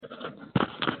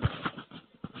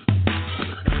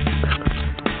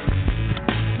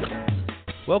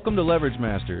Welcome to Leverage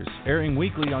Masters, airing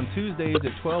weekly on Tuesdays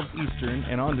at 12 Eastern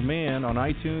and on demand on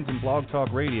iTunes and Blog Talk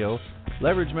Radio.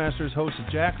 Leverage Masters hosts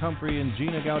Jack Humphrey and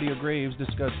Gina Gaudio-Graves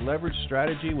discuss leverage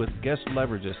strategy with guest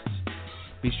leveragists.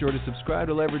 Be sure to subscribe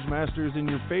to Leverage Masters in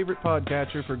your favorite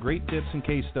podcatcher for great tips and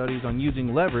case studies on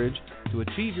using leverage to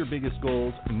achieve your biggest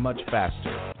goals much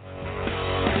faster.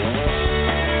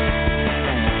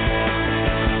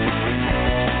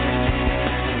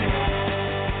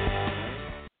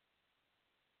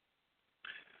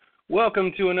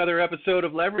 Welcome to another episode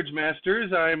of Leverage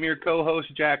Masters. I'm your co-host,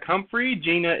 Jack Humphrey.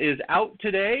 Gina is out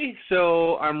today,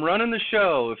 so I'm running the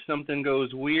show. If something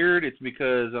goes weird, it's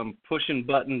because I'm pushing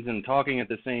buttons and talking at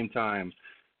the same time.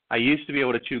 I used to be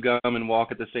able to chew gum and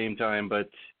walk at the same time, but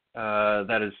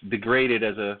that is degraded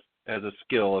as a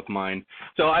skill of mine.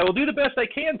 So I will do the best I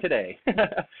can today.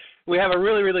 We have a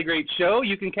really, really great show.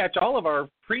 You can catch all of our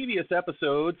previous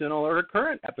episodes and all our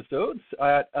current episodes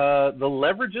at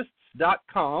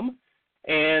theleveragists.com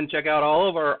and check out all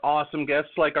of our awesome guests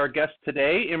like our guest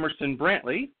today, Emerson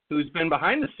Brantley, who's been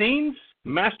behind the scenes,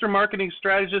 master marketing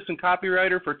strategist and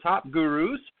copywriter for top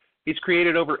gurus. He's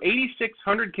created over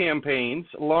 8,600 campaigns,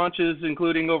 launches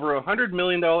including over $100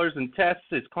 million in tests.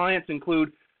 His clients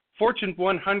include Fortune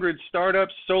 100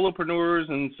 startups, solopreneurs,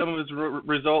 and some of his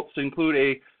results include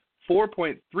a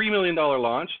 $4.3 million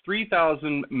launch,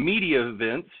 3,000 media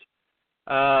events.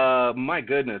 My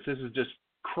goodness, this is just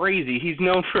crazy. He's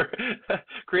known for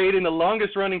creating the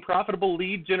longest-running profitable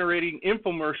lead-generating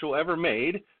infomercial ever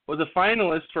made, was a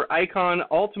finalist for Icon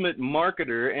Ultimate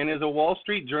Marketer, and is a Wall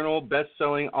Street Journal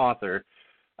best-selling author.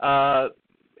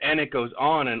 And it goes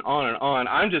on and on and on.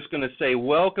 I'm just going to say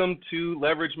welcome to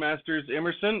Leverage Masters,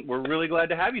 Emerson. We're really glad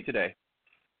to have you today.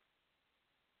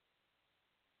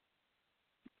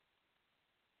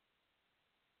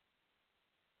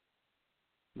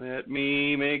 Let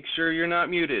me make sure you're not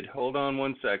muted. Hold on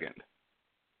one second.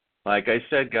 Like I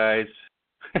said, guys,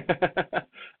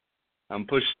 I'm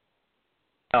pushing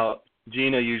out.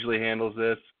 Gina usually handles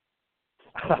this.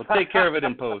 We'll take care of it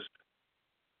in post.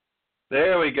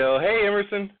 There we go. Hey,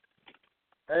 Emerson.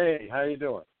 Hey, how you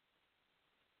doing?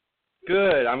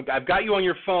 Good. I've got you on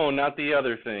your phone, not the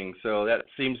other thing, so that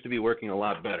seems to be working a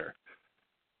lot better.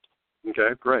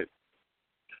 Okay, great.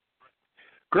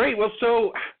 Great. Well,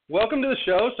 so welcome to the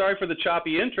show. Sorry for the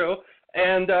choppy intro.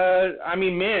 And,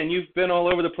 man, you've been all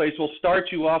over the place. We'll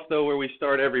start you off, though, where we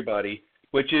start everybody,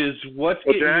 which is what's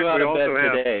getting Jack, you out of bed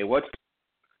today?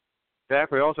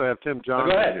 Jack, we also have Tim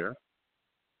Johnson here.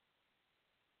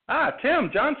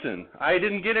 Tim Johnson. I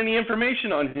didn't get any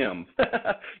information on him.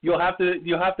 You'll have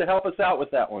to help us out with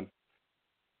that one.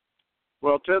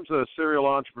 Well, Tim's a serial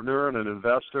entrepreneur and an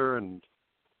investor and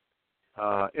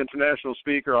international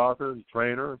speaker, author, and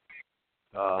trainer.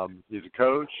 He's a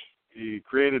coach. He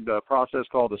created a process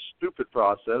called the Stupid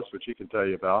Process, which he can tell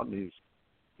you about, and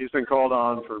he's been called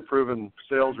on for improving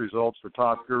sales results for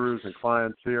top gurus and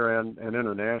clients here and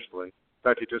internationally. In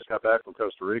fact, he just got back from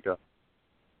Costa Rica.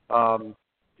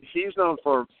 He's known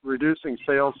for reducing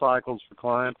sales cycles for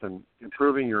clients and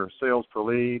improving your sales per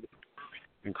lead,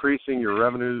 increasing your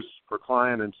revenues per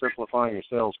client, and simplifying your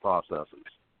sales processes.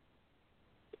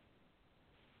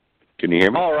 Can you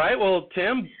hear me? All right. Well,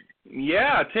 Tim,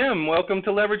 welcome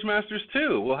to Leverage Masters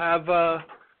 2. We'll have a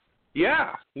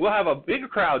bigger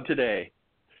crowd today.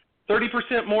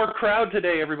 30% more crowd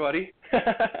today, everybody.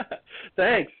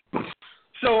 Thanks.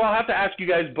 So I'll have to ask you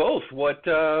guys both, what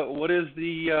is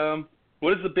the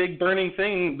big burning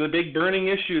thing, the big burning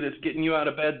issue that's getting you out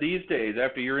of bed these days?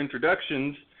 After your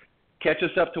introductions, catch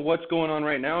us up to what's going on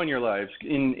right now in your lives.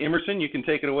 Emerson, you can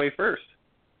take it away first.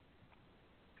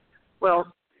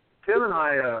 Well, Tim and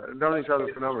I have known each other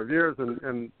for a number of years,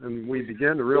 and we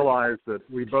began to realize that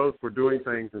we both were doing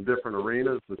things in different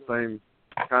arenas, the same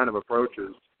kind of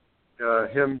approaches.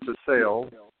 Him to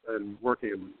sales and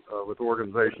working with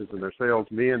organizations in their sales,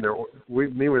 me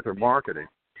with their marketing.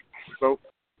 So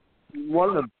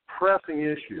one of the pressing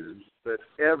issues that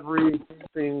every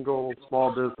single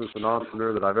small business and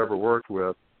entrepreneur that I've ever worked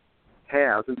with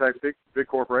has, in fact, big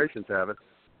corporations have it,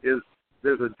 is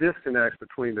there's a disconnect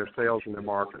between their sales and their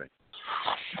marketing.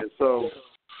 And so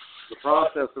the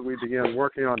process that we began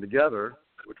working on together,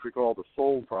 which we call the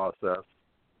S.O.L.D process,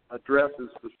 addresses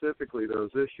specifically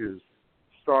those issues,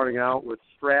 starting out with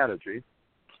strategy,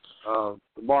 the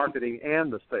marketing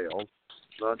and the sales,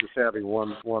 not just having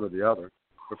one or the other,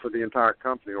 but for the entire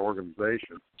company or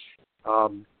organization.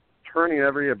 Turning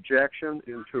every objection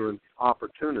into an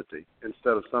opportunity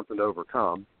instead of something to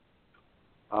overcome.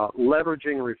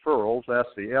 Leveraging referrals, that's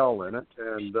the L in it,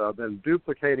 and then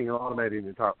duplicating and automating the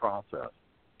entire process.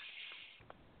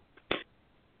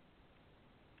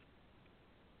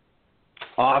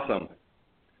 Awesome.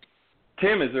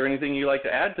 Tim, is there anything you'd like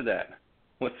to add to that?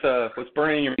 What's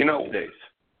burning your mind these days?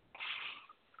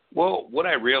 Well, what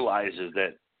I realize is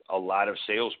that a lot of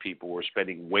salespeople are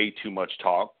spending way too much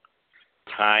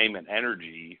time, and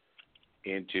energy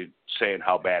into saying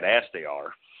how badass they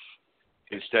are,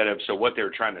 instead of what they're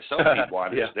trying to sell people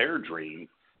on is their dream,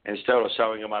 instead of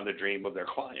selling them on the dream of their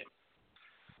client.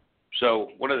 So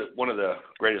one of the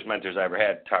greatest mentors I ever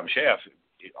had, Tom Schaff,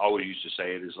 always used to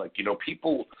say it is like,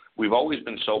 people, we've always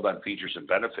been sold on features and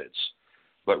benefits,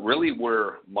 but really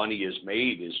where money is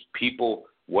made is people,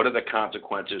 what are the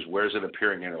consequences, where is it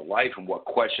appearing in their life, and what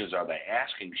questions are they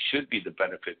asking should be the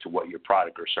benefit to what your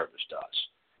product or service does.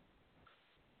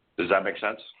 Does that make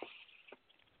sense?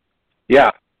 Yeah.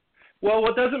 Well,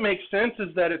 what doesn't make sense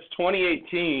is that it's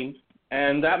 2018,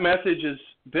 and that message has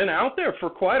been out there for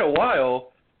quite a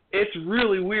while. It's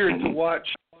really weird to watch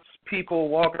people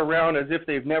walk around as if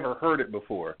they've never heard it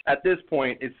before. At this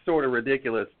point, it's sort of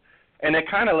ridiculous. And it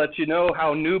kind of lets you know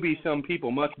how newbie some people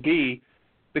must be,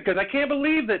 because I can't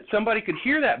believe that somebody could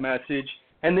hear that message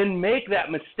and then make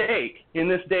that mistake in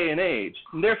this day and age.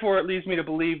 And therefore, it leads me to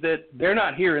believe that they're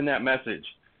not hearing that message.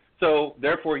 So,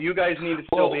 therefore, you guys need to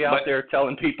still be out there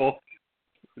telling people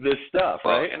this stuff,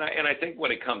 right? And I think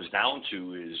what it comes down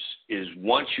to is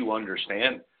once you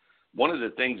understand, one of the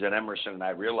things that Emerson and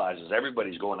I realize is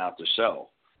everybody's going out to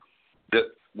sell. That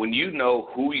when you know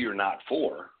who you're not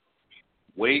for,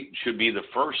 wait should be the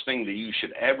first thing that you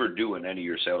should ever do in any of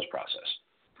your sales process.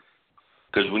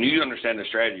 Because when you understand the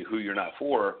strategy, who you're not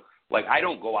for, like I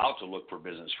don't go out to look for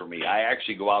business for me. I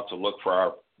actually go out to look for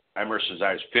our Emerson's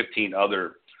Eyes 15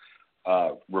 other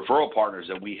referral partners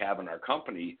that we have in our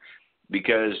company,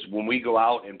 because when we go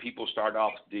out and people start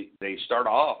off, they start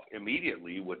off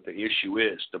immediately with the issue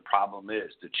is, the problem is,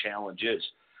 the challenge is.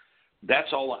 That's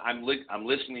all. I'm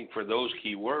listening for those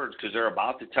key words because they're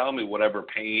about to tell me whatever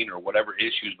pain or whatever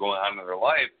issues going on in their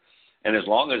life. And as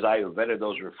long as I have vetted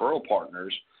those referral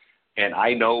partners and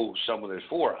I know someone there's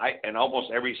for, and almost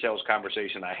every sales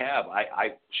conversation I have,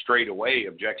 I straight away,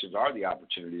 objections are the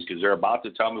opportunities because they're about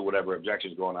to tell me whatever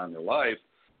objections going on in their life.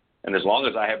 And as long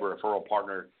as I have a referral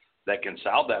partner that can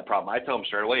solve that problem, I tell them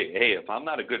straight away, hey, if I'm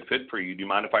not a good fit for you, do you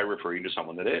mind if I refer you to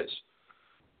someone that is?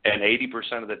 And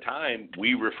 80% of the time,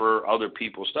 we refer other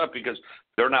people's stuff because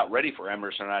they're not ready for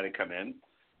Emerson and I to come in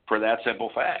for that simple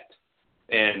fact.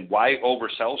 And why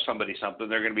oversell somebody something?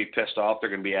 They're going to be pissed off. They're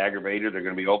going to be aggravated. They're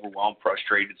going to be overwhelmed,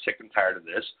 frustrated, sick and tired of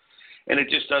this. And it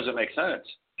just doesn't make sense.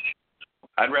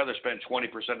 I'd rather spend 20%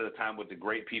 of the time with the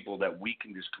great people that we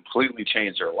can just completely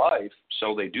change their life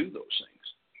so they do those things.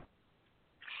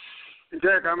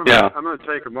 Jack, I'm going to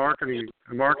take a marketing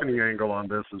angle on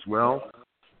this as well.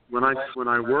 When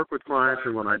I work with clients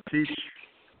and when I teach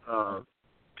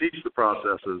the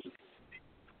processes,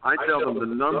 I tell them the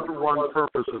number one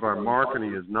purpose of our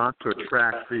marketing is not to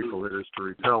attract people; it is to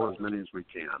repel as many as we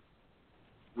can.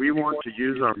 We want to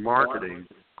use our marketing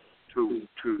to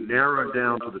narrow it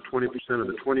down to the 20% of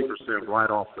the 20% right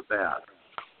off the bat.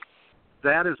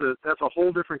 That's a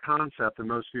whole different concept than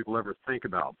most people ever think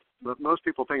about. But most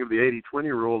people think of the 80-20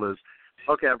 rule as,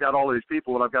 okay, I've got all these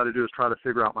people. What I've got to do is try to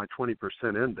figure out my 20%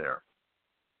 in there.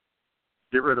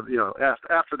 Get rid of,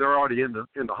 after they're already in the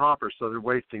hopper, so they're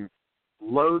wasting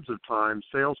loads of time.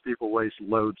 Salespeople waste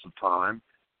loads of time.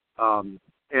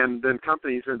 And then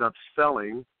companies end up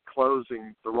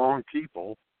closing the wrong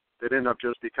people that end up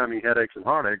just becoming headaches and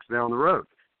heartaches down the road.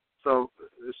 So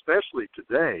especially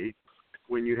today,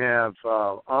 when you have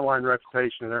online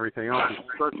reputation and everything else,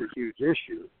 it's such a huge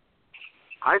issue.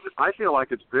 I feel like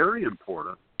it's very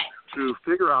important to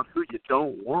figure out who you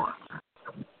don't want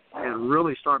and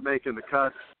really start making the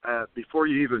cut before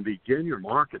you even begin your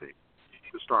marketing,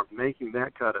 to start making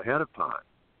that cut ahead of time.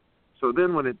 So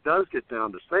then when it does get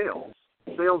down to sales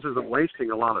isn't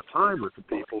wasting a lot of time with the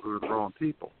people who are the wrong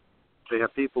people. They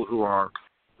have people who are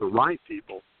the right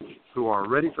people, who are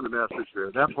ready for the message. They're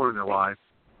at that point in their life.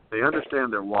 They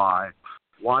understand their why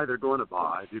they're going to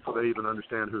buy before they even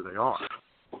understand who they are.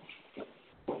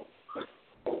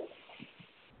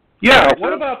 Yeah,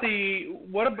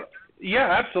 yeah,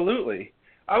 absolutely.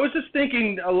 I was just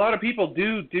thinking a lot of people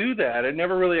do that. It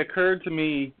never really occurred to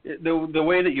me, the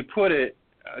way that you put it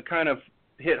kind of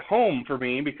hit home for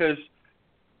me because,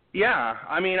 yeah,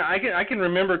 I mean, I can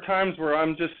remember times where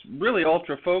I'm just really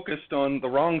ultra focused on the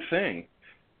wrong thing.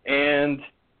 And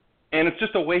it's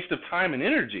just a waste of time and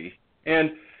energy.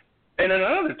 And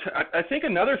I think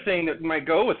another thing that might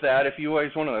go with that, if you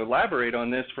always want to elaborate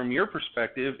on this from your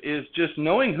perspective, is just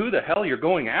knowing who the hell you're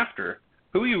going after,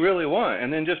 who you really want,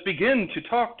 and then just begin to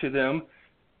talk to them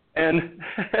and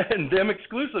them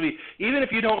exclusively. Even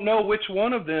if you don't know which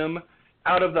one of them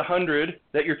out of the 100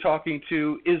 that you're talking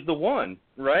to is the one,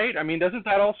 right? I mean, doesn't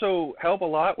that also help a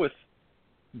lot with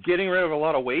getting rid of a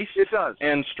lot of waste? It does.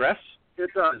 And stress?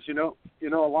 It does. You know,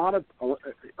 a lot of,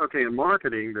 okay, in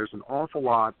marketing, there's an awful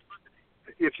lot.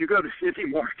 If you go to any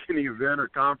marketing event or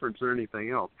conference or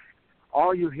anything else,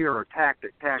 all you hear are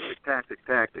tactic.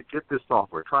 Get this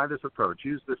software. Try this approach.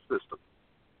 Use this system.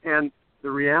 And the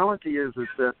reality is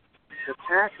that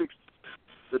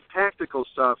the tactical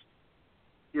stuff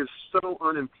is so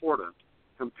unimportant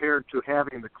compared to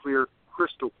having the clear,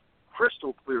 crystal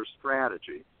clear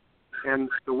strategy. And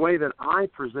the way that I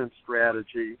present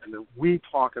strategy and that we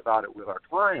talk about it with our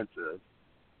clients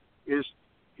is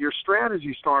your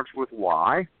strategy starts with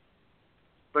why,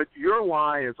 but your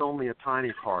why is only a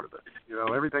tiny part of it. You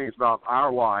know, everything is about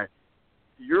our why.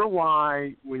 Your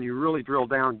why, when you really drill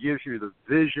down, gives you the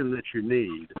vision that you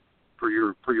need for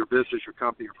your business, your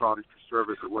company, your product, your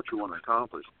service, or what you want to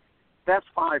accomplish. That's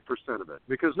 5% of it,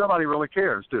 because nobody really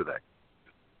cares, do they?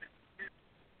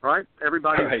 Right?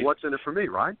 Everybody, right. What's in it for me,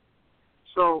 right?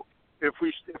 So if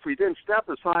we then step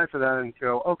aside for that and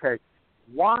go, okay,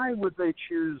 why would they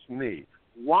choose me?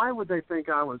 Why would they think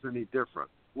I was any different?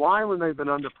 Why, when they've been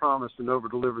under-promised and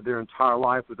over-delivered their entire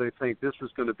life, would they think this is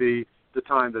going to be the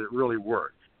time that it really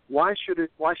worked? Why should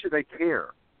they care?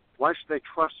 Why should they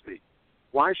trust me?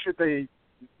 Why should they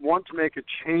want to make a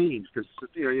change? Because,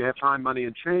 you know, you have time, money,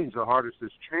 and change. The hardest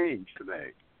is change to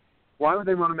make. Why would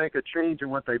they want to make a change in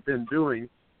what they've been doing?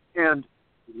 And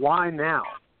why now?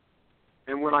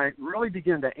 And when I really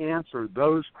begin to answer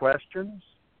those questions,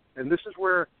 and this is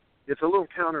where it's a little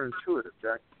counterintuitive,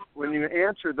 Jack. When you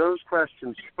answer those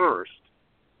questions first,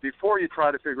 before you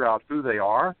try to figure out who they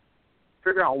are,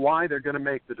 figure out why they're going to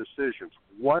make the decisions.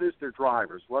 What is their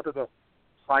drivers? What are the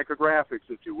psychographics,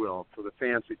 if you will, for the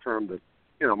fancy term that,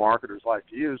 you know, marketers like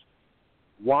to use?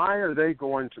 Why are they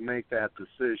going to make that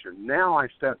decision? Now I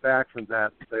step back from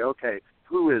that and say, okay,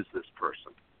 who is this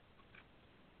person?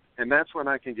 And that's when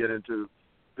I can get into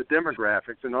the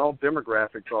demographics, and all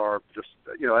demographics are just,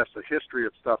 you know, that's the history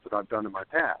of stuff that I've done in my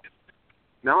past.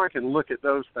 Now I can look at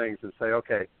those things and say,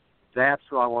 okay, that's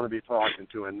who I want to be talking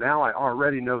to, and now I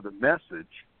already know the message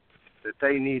that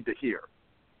they need to hear.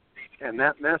 And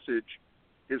that message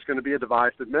is going to be a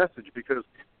divisive message, because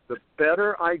the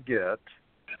better I get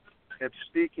at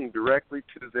speaking directly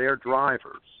to their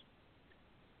drivers,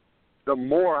 the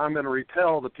more I'm going to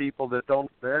repel the people that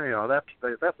don't, you know,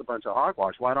 that's a bunch of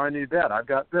hogwash. Why do I need that? I've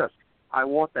got this. I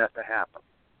want that to happen.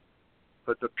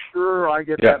 But the purer I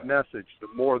get that message, the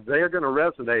more they're going to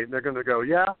resonate, and they're going to go,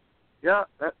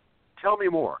 tell me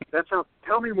more.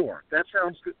 Tell me more. That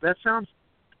sounds good. That's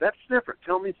different.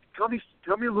 Tell me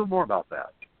a little more about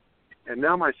that. And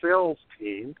now my sales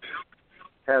team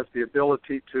has the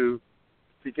ability to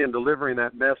begin delivering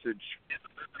that message,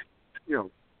 you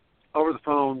know, over the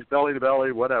phone, belly to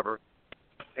belly, whatever,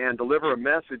 and deliver a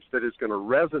message that is going to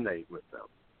resonate with them.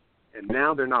 And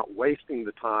now they're not wasting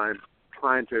the time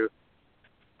trying to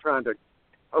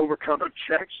overcome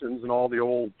objections and all the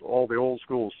old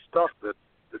school stuff that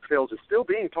sales is still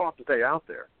being taught today out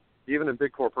there, even in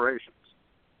big corporations.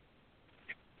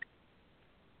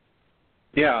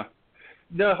 Yeah.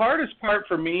 The hardest part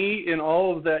for me in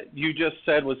all of that you just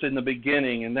said was in the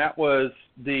beginning, and that was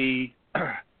the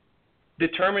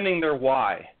determining their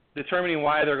why, determining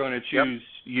why they're going to choose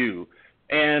you.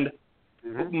 And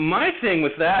my thing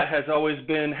with that has always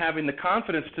been having the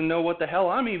confidence to know what the hell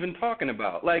I'm even talking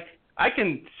about. Like, I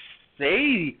can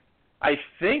say I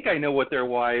think I know what their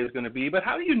why is going to be, but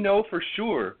how do you know for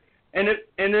sure? And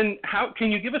then how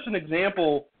can you give us an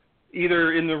example,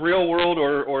 either in the real world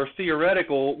or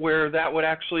theoretical, where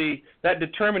that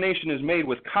determination is made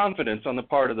with confidence on the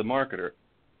part of the marketer?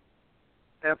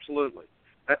 Absolutely.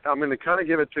 I'm going to kind of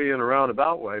give it to you in a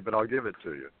roundabout way, but I'll give it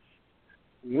to you.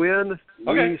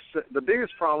 The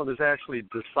biggest problem is actually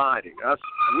deciding.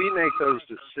 We make those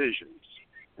decisions,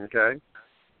 okay?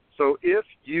 So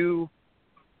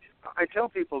I tell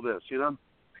people this, you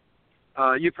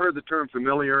know, you've heard the term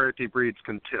familiarity breeds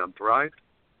contempt, right?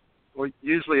 Well,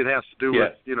 usually it has to do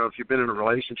with, you know, if you've been in a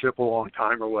relationship a long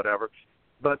time or whatever.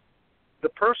 But the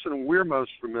person we're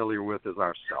most familiar with is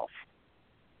ourselves.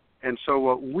 And so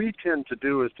what we tend to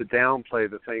do is to downplay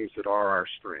the things that are our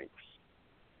strengths.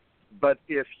 But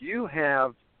if you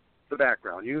have the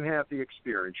background, you have the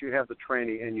experience, you have the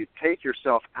training, and you take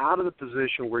yourself out of the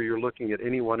position where you're looking at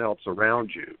anyone else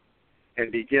around you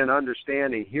and begin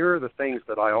understanding, here are the things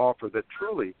that I offer that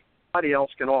truly nobody else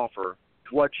can offer,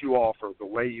 what you offer, the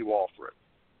way you offer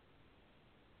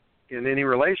it. In any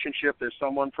relationship, there's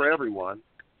someone for everyone.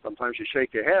 Sometimes you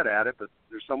shake your head at it, but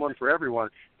there's someone for everyone.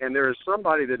 And there is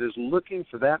somebody that is looking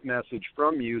for that message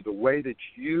from you the way that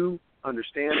you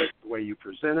understand it, the way you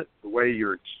present it, the way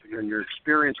your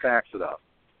experience backs it up.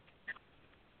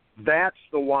 That's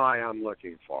the why I'm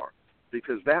looking for,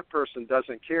 because that person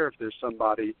doesn't care if there's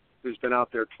somebody who's been out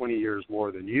there 20 years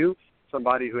more than you,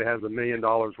 somebody who has $1 million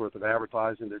worth of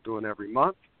advertising they're doing every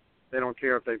month. They don't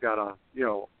care if they've got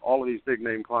all of these big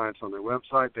name clients on their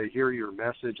website. They hear your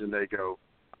message and they go,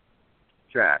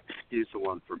 Jack, he's the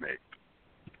one for me.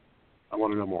 I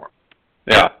want to know more.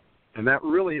 Yeah. And that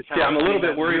really is how I'm a little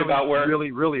bit worried about where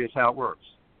really is how it works.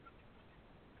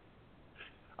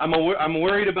 I'm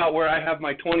worried about where I have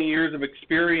my 20 years of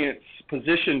experience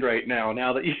positioned right now.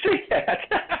 Now that you say that,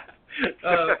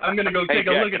 I'm going to go take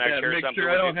a look at that and make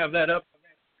sure I don't have that up.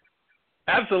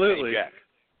 Absolutely. Hey, Jack.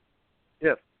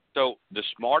 Yes. So the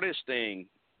smartest thing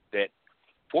that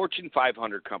Fortune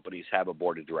 500 companies have a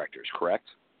board of directors, correct?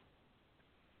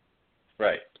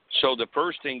 Right. So the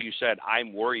first thing you said,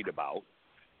 I'm worried about,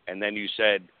 and then you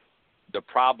said, the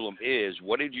problem is,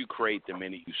 what did you create the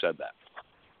minute you said that?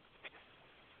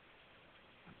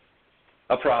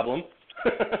 A problem.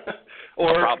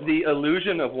 Or the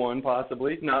illusion of one,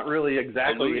 possibly. Not really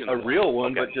exactly a real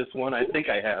one, but just one I think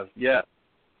I have. Yeah.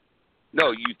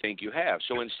 No, you think you have.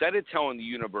 So instead of telling the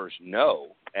universe no,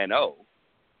 N-O,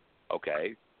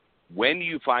 okay, when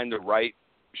you find the right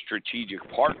strategic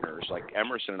partners like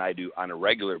Emerson and I do on a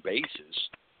regular basis,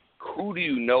 who do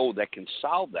you know that can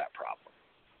solve that problem?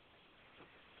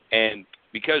 And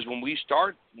because when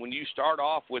you start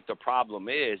off with the problem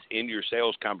is in your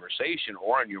sales conversation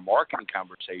or in your marketing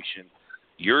conversation,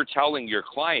 you're telling your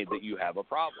client that you have a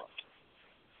problem.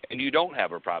 And you don't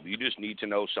have a problem. You just need to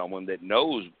know someone that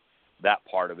knows that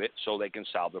part of it so they can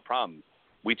solve the problem.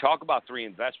 We talk about 3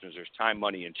 investments. There's time,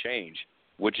 money, and change,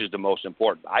 which is the most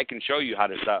important. I can show you how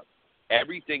to stop.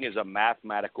 Everything is a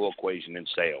mathematical equation in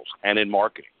sales and in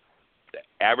marketing. The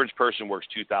average person works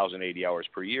 2,080 hours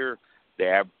per year.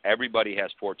 Everybody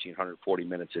has 1,440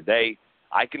 minutes a day.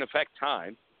 I can affect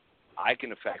time. I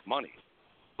can affect money.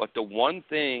 But the one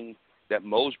thing that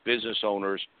most business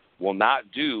owners will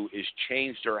not do is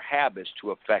change their habits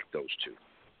to affect those two.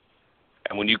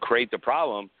 And when you create the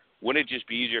problem, wouldn't it just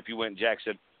be easier if you went and Jack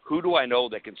said, who do I know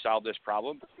that can solve this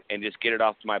problem, and just get it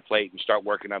off to my plate and start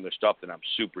working on the stuff that I'm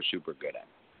super, super good at?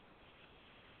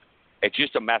 It's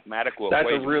just a mathematical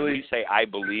equation. When you say I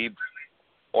believe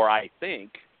or I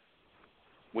think,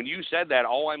 when you said that,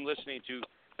 all I'm listening to,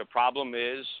 the problem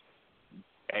is,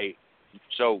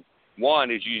 so one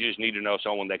is you just need to know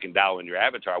someone that can dial in your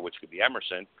avatar, which could be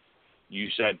Emerson. You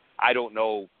said, I don't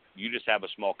know, you just have a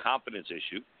small confidence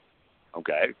issue,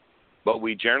 okay? But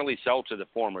we generally sell to the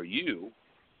former you,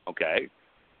 okay?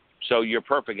 So your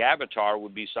perfect avatar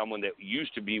would be someone that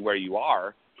used to be where you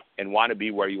are and want to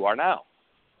be where you are now.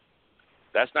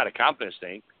 That's not a confidence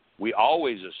thing. We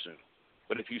always assume.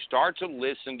 But if you start to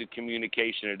listen to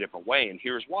communication in a different way, and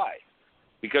here's why.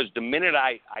 Because the minute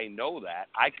I know that,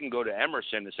 I can go to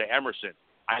Emerson and say, Emerson,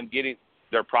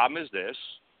 their problem is this.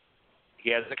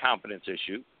 He has a confidence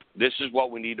issue. This is what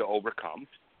we need to overcome.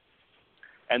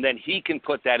 And then he can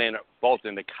put that in both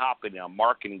in the copy and our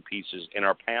marketing pieces in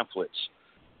our pamphlets,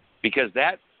 because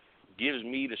that gives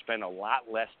me to spend a lot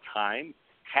less time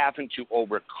having to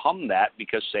overcome that,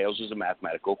 because sales is a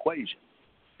mathematical equation.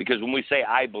 Because when we say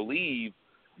I believe,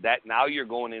 that now you're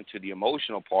going into the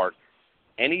emotional part.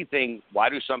 Anything, why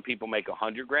do some people make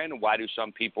 $100,000 and why do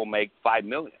some people make $5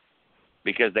 million?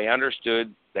 Because they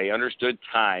understood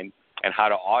time and how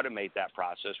to automate that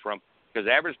process because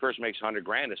the average person makes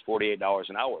 $100,000 is $48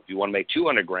 an hour. If you want to make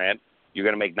 $200,000, you're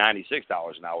going to make $96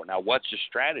 an hour. Now, what's the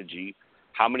strategy?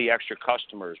 How many extra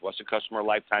customers? What's the customer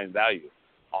lifetime value?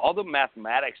 All the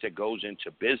mathematics that goes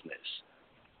into business.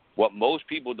 What most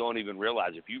people don't even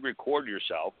realize, if you record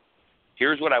yourself,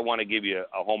 here's what I want to give you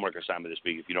a homework assignment this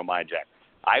week, if you don't mind, Jack.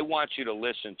 I want you to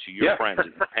listen to your friends that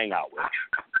you hang out with.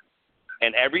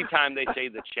 And every time they say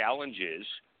the challenge is,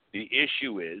 the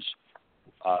issue is,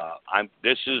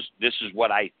 this is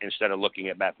what I, instead of looking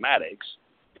at mathematics,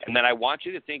 and then I want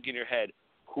you to think in your head,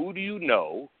 who do you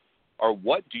know or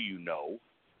what do you know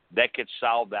that could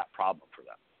solve that problem for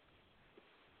them?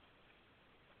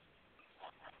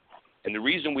 And the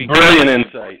reason we brilliant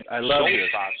insight. I love this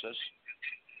process.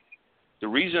 The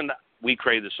reason we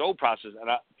created the S.O.L.D process,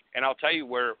 and I'll tell you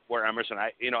where Emerson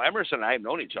and I have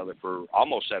known each other for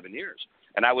almost 7 years.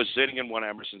 And I was sitting in one of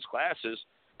Emerson's classes,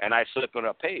 and I slipped on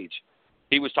a page.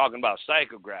 He was talking about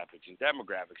psychographics and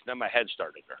demographics. Then my head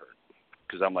started to hurt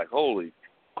because I'm like, holy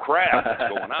crap,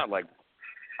 what's going on? Like,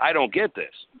 I don't get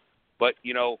this. But,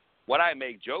 what I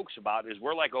make jokes about is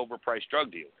we're like overpriced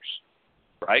drug dealers,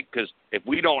 right? Because if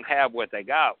we don't have what they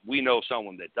got, we know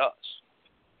someone that does.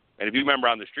 And if you remember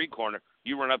on the street corner,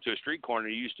 you run up to a street corner,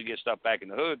 you used to get stuff back in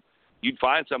the hood. You'd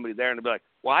find somebody there and they'd be like,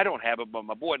 well, I don't have it, but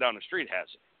my boy down the street has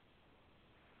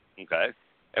it. Okay?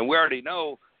 And we already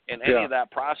know in any of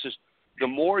that process, the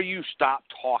more you stop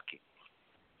talking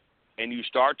and you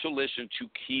start to listen to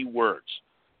key words,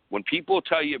 when people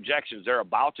tell you objections, they're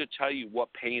about to tell you what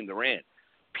pain they're in.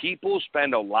 People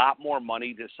spend a lot more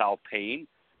money to sell pain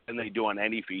than they do on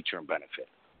any feature and benefit.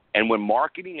 And when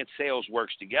marketing and sales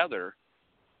works together,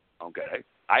 okay,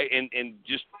 in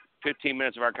just 15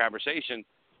 minutes of our conversation,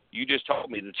 you just told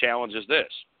me the challenge is this.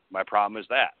 My problem is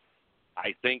that.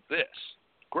 I think this.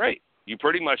 Great. You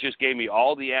pretty much just gave me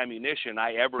all the ammunition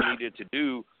I ever needed to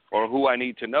do or who I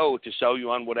need to know to sell you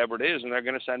on whatever it is, and they're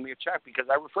going to send me a check because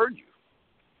I referred you.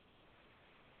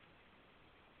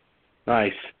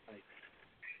 Nice.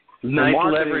 Nice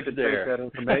leverage there. Take that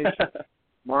information.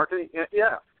 Marketing,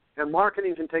 and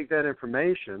marketing can take that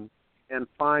information and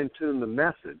fine-tune the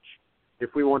message.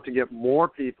 If we want to get more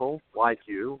people like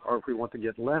you, or if we want to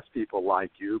get less people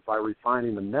like you, by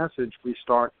refining the message, we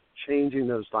start changing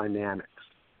those dynamics.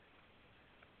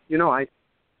 You know, I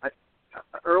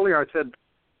earlier I said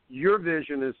your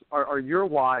vision is, or your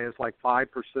why is like 5%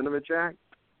 of it, Jack.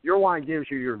 Your why gives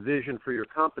you your vision for your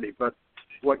company, but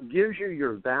what gives you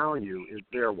your value is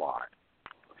their why.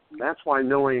 That's why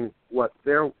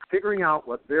figuring out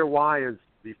what their why is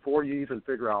before you even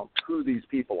figure out who these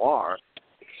people are,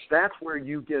 that's where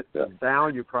you get the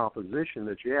value proposition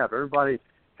that you have. Everybody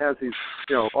has these,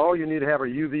 oh, you need to have a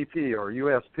UVP or a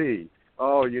USP.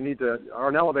 Oh, you need to, or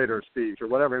an elevator speech or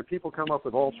whatever. And people come up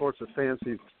with all sorts of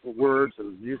fancy words,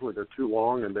 and usually they're too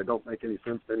long and they don't make any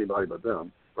sense to anybody but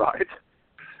them, right?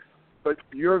 But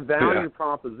your value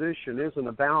proposition isn't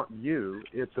about you.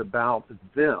 It's about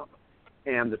them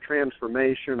and the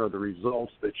transformation or the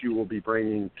results that you will be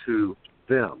bringing to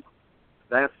them.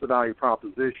 That's the value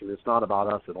proposition. It's not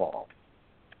about us at all.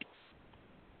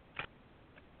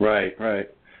 Right.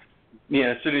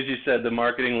 Yeah, as soon as you said the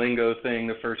marketing lingo thing,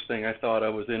 the first thing I thought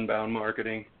of was inbound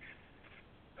marketing.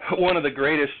 One of the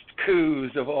greatest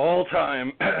coups of all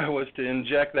time was to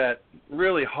inject that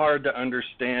really hard to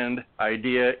understand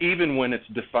idea, even when it's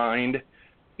defined,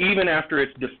 even after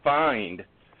it's defined,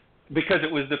 because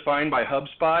it was defined by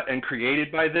HubSpot and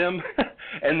created by them.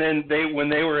 And then when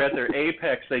they were at their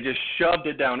apex, they just shoved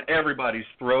it down everybody's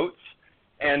throats.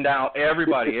 And now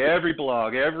everybody, every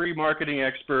blog, every marketing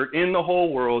expert in the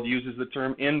whole world uses the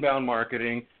term inbound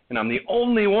marketing. And I'm the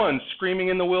only one screaming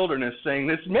in the wilderness saying,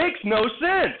 this makes no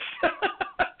sense.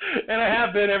 And I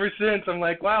have been ever since. I'm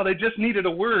like, wow, they just needed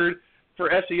a word for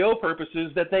SEO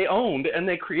purposes that they owned, and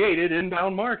they created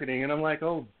inbound marketing. And I'm like,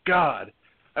 oh, God,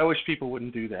 I wish people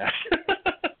wouldn't do that.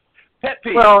 Pet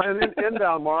peeve. Well, and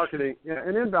inbound marketing,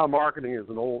 inbound marketing is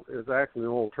actually an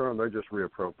old term. They just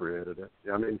reappropriated it.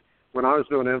 I mean, when I was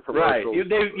doing infomercials,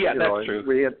 that's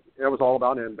true. It was all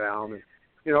about inbound.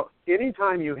 And,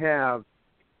 anytime you have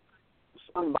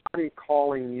somebody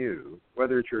calling you,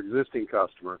 whether it's your existing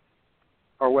customer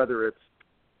or whether it's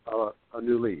a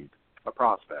new lead, a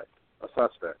prospect, a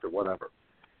suspect, or whatever,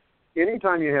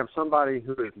 anytime you have somebody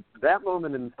who is that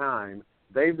moment in time,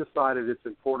 they've decided it's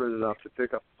important enough to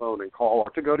pick up the phone and call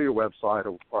or to go to your website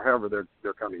or however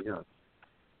they're coming in.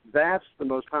 That's the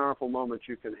most powerful moment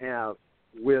you can have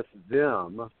with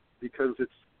them because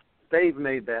they've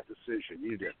made that decision.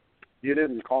 You didn't. You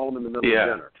didn't call them in the middle of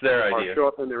dinner. It's their idea. Or show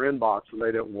up in their inbox and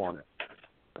they didn't want it.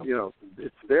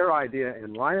 It's their idea,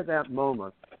 and right at that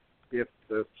moment, if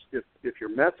your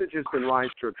message has been right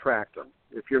to attract them,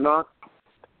 if you're not,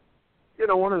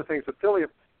 one of the things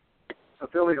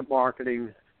affiliate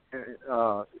marketing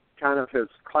kind of has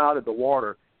clouded the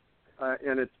water,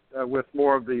 and it's with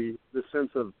more of the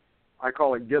sense of, I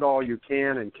call it get all you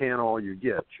can and can all you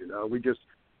get. We just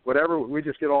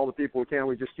get all the people we can.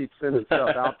 We just keep sending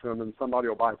stuff out to them, and somebody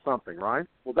will buy something, right?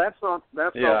 Well, that's not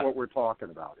what we're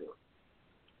talking about here.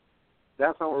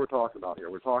 That's not what we're talking about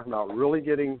here. We're talking about really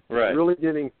getting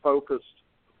focused,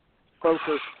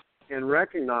 and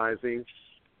recognizing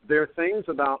there are things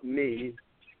about me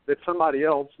that somebody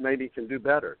else maybe can do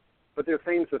better, but there are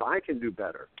things that I can do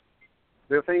better.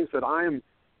 There are things that I am.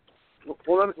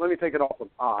 Well, let me take it off of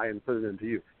I and put it into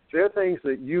you. There are things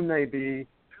that you may be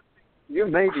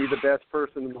the best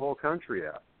person in the whole country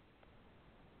at.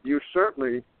 There are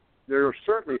certainly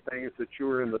things that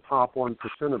you're in the top 1%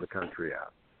 of the country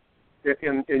at.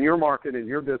 In your market, in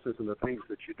your business, and the things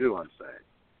that you do, I'm saying.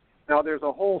 Now, there's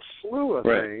a whole slew of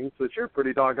things that you're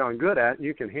pretty doggone good at and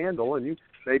you can handle, and you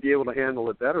may be able to handle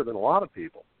it better than a lot of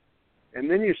people. And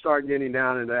then you start getting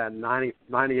down into that 98%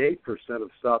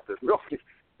 of stuff that really,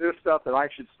 there's stuff that I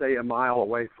should stay a mile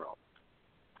away from.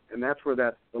 And that's where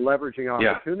the leveraging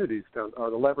opportunities come, or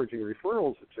the leveraging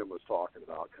referrals that Jim was talking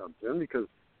about comes in, because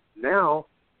now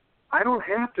I don't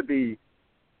have to be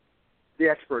the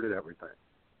expert at everything.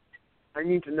 I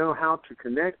need to know how to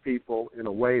connect people in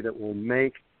a way that will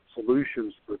make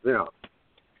solutions for them.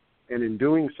 And in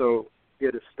doing so,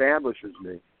 it establishes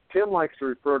me. Tim likes to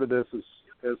refer to this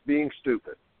as being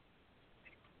stupid.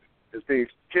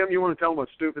 Tim, you want to tell them what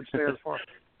stupid stands for?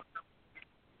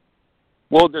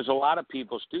 Well, there's a lot of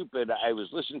people stupid. I was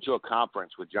listening to a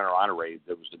conference with General Honore.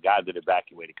 There was the guy that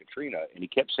evacuated Katrina, and he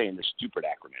kept saying the stupid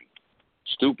acronym.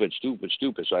 Stupid, stupid,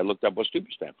 stupid. So I looked up what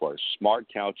stupid stands for. Smart,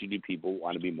 talented people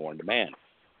want to be more in demand.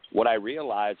 What I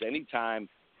realized, anytime,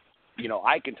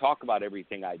 I can talk about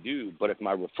everything I do, but if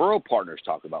my referral partners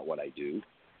talk about what I do,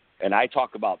 and I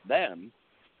talk about them,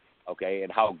 okay,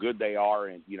 and how good they are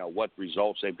and, what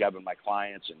results they've given my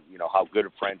clients and, how good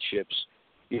are friendships.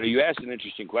 You asked an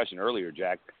interesting question earlier,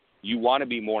 Jack. You want to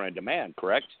be more in demand,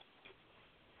 correct?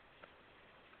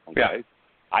 Okay. Yeah.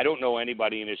 I don't know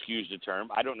anybody, and excuse the term,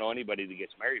 I don't know anybody that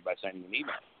gets married by sending an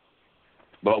email.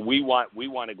 But we want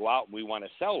to go out and we want to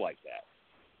sell like that.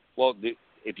 Well,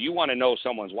 if you want to know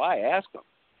someone's why, ask them.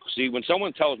 See, when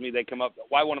someone tells me they come up,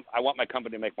 I want my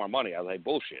company to make more money, I was like,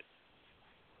 bullshit.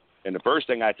 And the first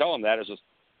thing I tell them that is,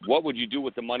 what would you do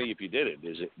with the money if you did it?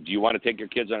 Do you want to take your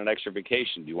kids on an extra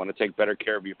vacation? Do you want to take better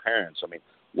care of your parents? I mean,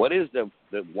 what is the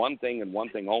one thing and one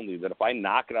thing only that if I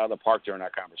knock it out of the park during our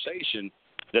conversation,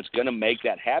 that's going to make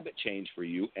that habit change for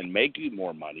you and make you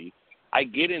more money? I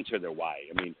get into their why.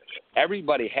 I mean,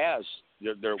 everybody has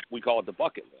their we call it the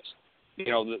bucket list.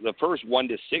 The first 1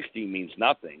 to 60 means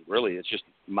nothing, really. It's just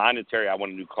monetary. I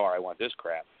want a new car. I want this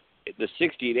crap. The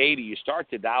 60 to 80, you start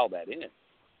to dial that in.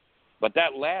 But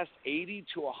that last 80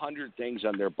 to 100 things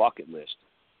on their bucket list,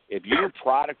 if your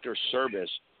product or service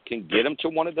can get them to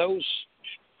one of those,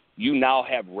 you now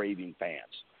have raving fans.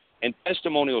 And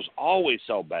testimonials always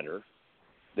sell better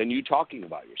than you talking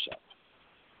about yourself.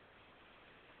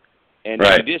 And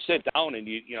right. You just sit down and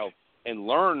and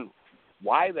learn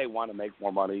why they want to make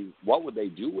more money, what would they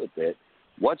do with it,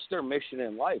 what's their mission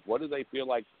in life, what do they feel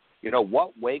like,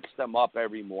 what wakes them up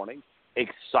every morning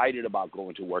excited about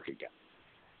going to work again.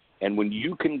 And when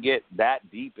you can get that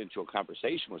deep into a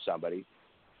conversation with somebody,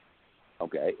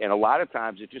 okay, and a lot of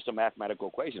times it's just a mathematical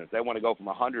equation. If they want to go from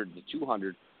 100 to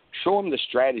 200, show them the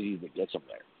strategy that gets them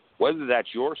there. Whether that's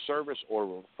your service or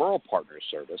a referral partner's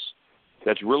service,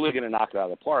 that's really going to knock it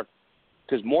out of the park.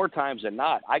 Because more times than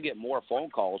not, I get more phone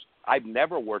calls. I've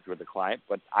never worked with a client,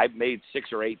 but I've made 6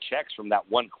 or 8 checks from that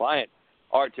one client.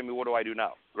 All right, Timmy, what do I do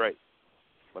now? Great.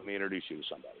 Let me introduce you to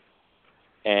somebody.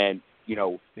 And,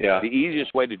 the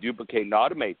easiest way to duplicate and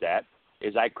automate that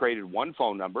is I created one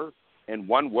phone number and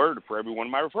one word for every one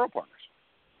of my referral partners.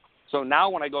 So now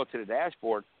when I go to the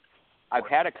dashboard, I've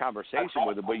had a conversation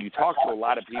with them, but you talk to a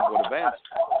lot of people at events.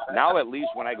 Now at least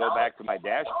when I go back to my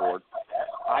dashboard,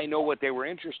 I know what they were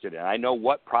interested in. I know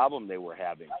what problem they were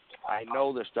having. I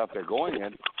know the stuff they're going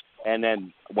in. And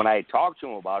then when I talk to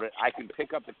them about it, I can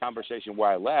pick up the conversation where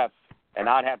I left and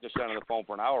not have to sit on the phone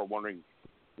for an hour wondering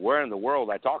where in the world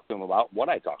I talked to them about what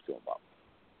I talked to them about.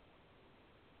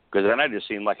 Because then I just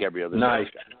seem like every other sales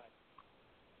guy.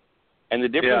 And the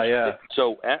difference,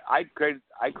 so I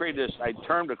created this, I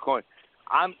termed a coin.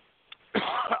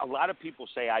 A lot of people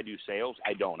say I do sales.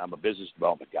 I don't. I'm a business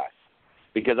development guy.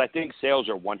 Because I think sales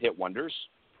are one-hit wonders.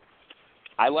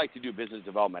 I like to do business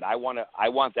development. I want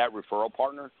that referral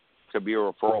partner to be a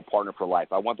referral partner for life.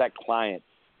 I want that client.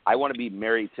 I want to be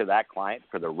married to that client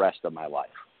for the rest of my life.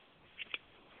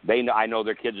 I know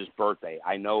their kids' birthday.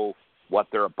 I know what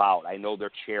they're about. I know their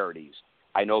charities.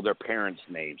 I know their parents'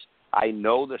 names. I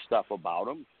know the stuff about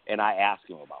them, and I ask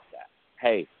them about that.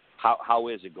 Hey, how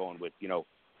is it going with,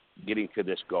 getting to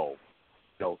this goal?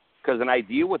 Because an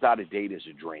idea without a date is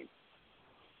a dream.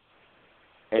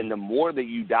 And the more that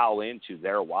you dial into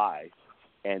their why,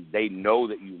 and they know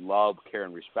that you love, care,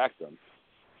 and respect them,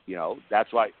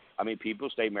 that's why, people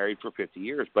stay married for 50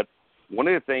 years. But one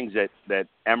of the things that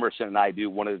Emerson and I do,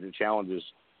 one of the challenges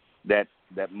that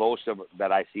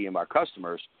I see in our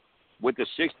customers, with the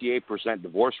 68%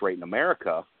 divorce rate in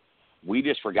America, we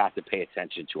just forgot to pay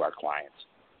attention to our clients.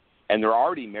 And they're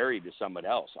already married to someone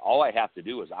else. All I have to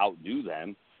do is outdo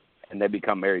them, and they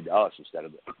become married to us instead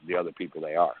of the other people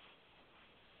they are.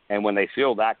 And when they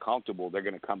feel that comfortable, they're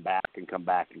going to come back and come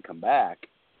back and come back.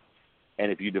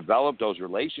 And if you develop those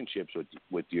relationships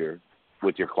with your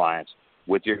clients,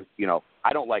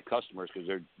 I don't like customers because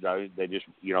they're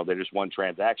just one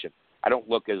transaction. I don't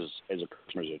look as a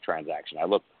customer as a transaction. I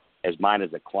look as mine as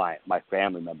a client, my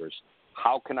family members.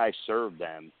 How can I serve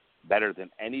them better than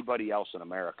anybody else in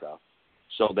America?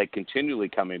 So they continually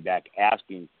coming back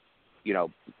asking,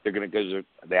 they're going to, because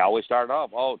they always start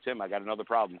off, oh, Tim, I got another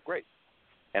problem. Great.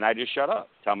 And I just shut up.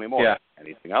 Tell me more. Yeah.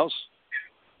 Anything else?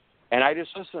 And I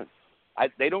just listen.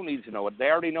 They don't need to know it. They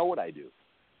already know what I do.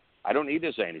 I don't need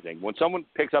to say anything. When someone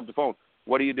picks up the phone,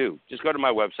 what do you do? Just go to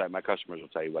my website. My customers will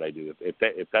tell you what I do.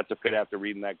 If that's a fit after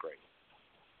reading that, great.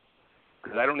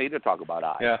 Because I don't need to talk about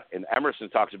I. Yeah. And Emerson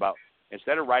talks about,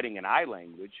 instead of writing in I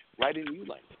language, write in you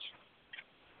language.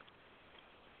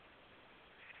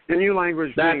 In you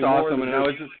language That's being more awesome. than And I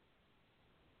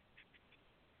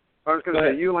was going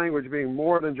to say you language being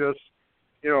more than just,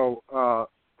 a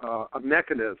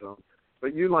mechanism,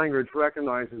 but you language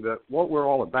recognizing that what we're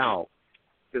all about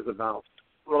is about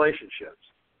relationships.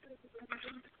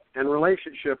 And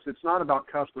relationships, it's not about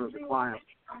customers and clients.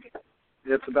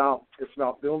 It's about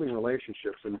building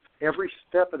relationships, and every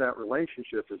step of that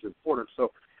relationship is important.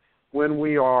 So when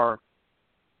we are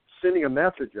sending a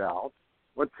message out,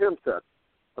 what Tim said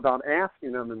about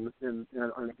asking them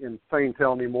in saying,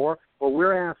 tell me more, well,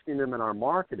 we're asking them in our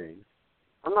marketing.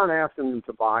 I'm not asking them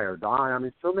to buy or die. I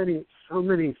mean, so many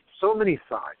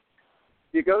sites.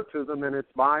 You go to them and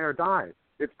it's buy or die.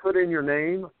 It's put in your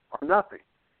name or nothing.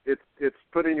 It's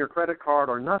put in your credit card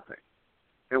or nothing.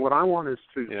 And what I want is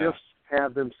to just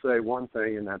have them say one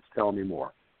thing, and that's tell me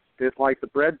more. It's like the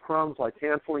breadcrumbs, like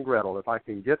Hansel and Gretel. If I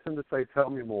can get them to say tell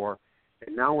me more,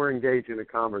 and now we're engaged in a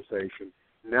conversation,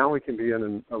 now we can be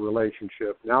in a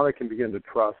relationship. Now they can begin to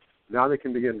trust. Now they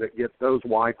can begin to get those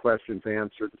why questions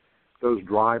answered, those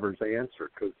drivers answered.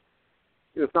 Because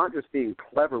it's not just being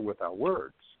clever with our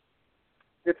words.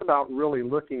 It's about really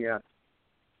looking at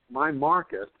my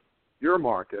market, your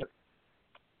market,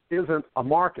 isn't a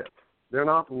market. They're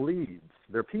not leads.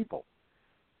 They're people.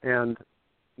 And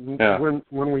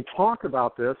when we talk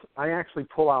about this, I actually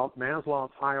pull out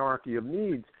Maslow's hierarchy of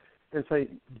needs and say,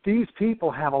 these people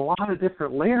have a lot of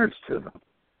different layers to them.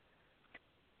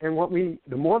 And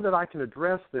the more that I can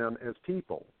address them as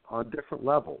people on different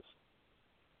levels,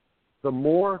 the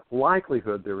more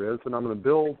likelihood there is that I'm going to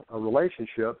build a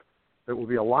relationship that will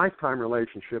be a lifetime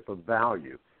relationship of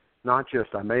value, not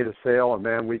just I made a sale and,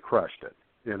 man, we crushed it,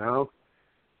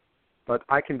 But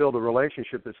I can build a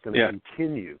relationship that's going to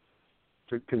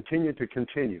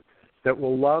continue, that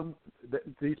will love, that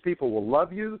these people will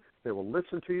love you, they will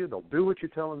listen to you, they'll do what you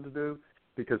tell them to do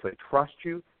because they trust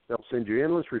you, they'll send you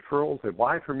endless referrals, they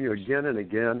buy from you again and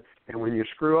again, and when you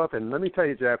screw up, and let me tell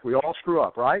you, Jack, we all screw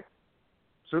up, right?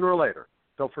 Sooner or later,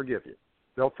 they'll forgive you.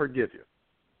 They'll forgive you.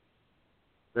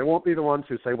 They won't be the ones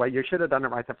who say, well, you should have done it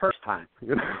right the first time,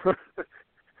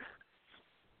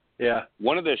 Yeah.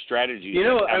 One of the strategies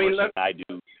I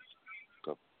do.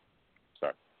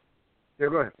 Sorry. Yeah,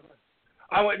 go ahead.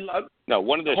 I would love. No,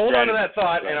 one of the hold on to strategies. that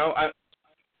thought.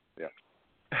 Yeah.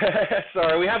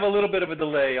 Sorry, we have a little bit of a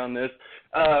delay on this,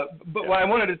 but I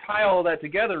wanted to tie all that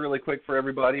together really quick for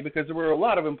everybody because there were a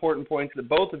lot of important points that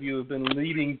both of you have been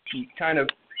leading to kind of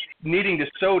needing to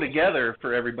sew together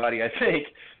for everybody, I think.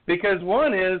 Because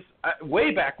one is,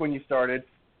 way back when you started,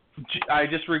 I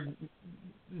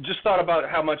just thought about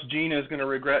how much Gina is going to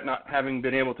regret not having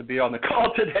been able to be on the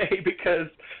call today because,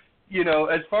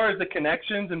 as far as the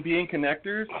connections and being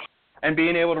connectors and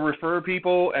being able to refer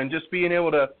people and just being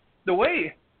able to, the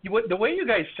way you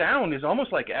guys sound is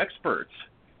almost like experts.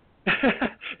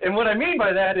 And what I mean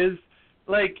by that is,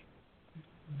 like,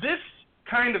 this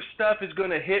kind of stuff is going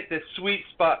to hit this sweet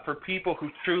spot for people who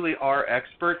truly are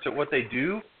experts at what they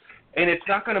do, and it's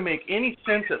not going to make any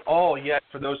sense at all yet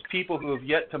for those people who have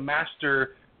yet to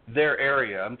master their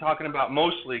area. I'm talking about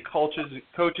mostly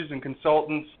coaches and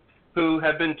consultants who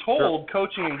have been told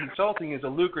coaching and consulting is a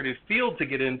lucrative field to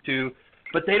get into,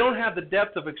 but they don't have the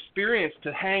depth of experience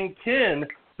to hang 10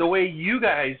 the way you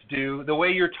guys do, the way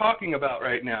you're talking about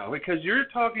right now, because you're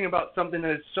talking about something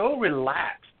that is so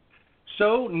relaxed,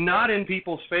 so not in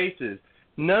people's faces,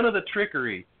 none of the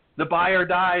trickery, the buy or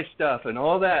die stuff and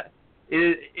all that.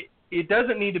 It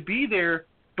doesn't need to be there,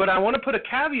 but I want to put a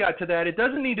caveat to that. It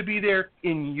doesn't need to be there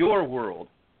in your world.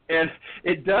 And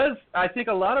it does, I think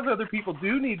a lot of other people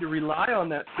do need to rely on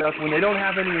that stuff when they don't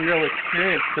have any real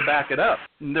experience to back it up.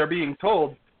 And they're being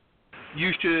told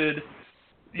you should,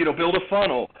 build a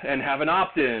funnel and have an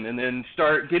opt-in and then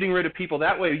start getting rid of people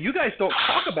that way. You guys don't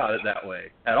talk about it that way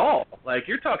at all. Like,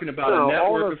 you're talking about a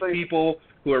network of people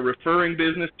who are referring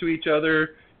business to each other,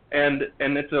 and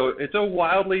it's a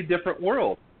wildly different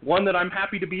world, one that I'm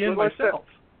happy to be in myself.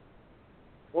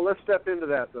 Let's step into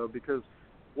that, though, because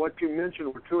what you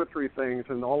mentioned were two or three things,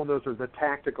 and all of those are the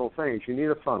tactical things. You need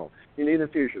a funnel. You need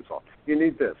Infusionsoft. You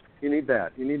need this. You need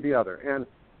that. You need the other. And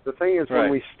the thing is,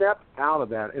 when we step out of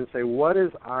that and say, what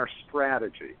is our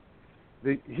strategy?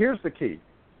 Here's the key.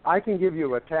 I can give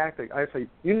you a tactic. I say,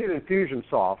 you need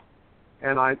Infusionsoft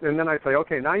And then I say,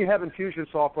 okay, now you have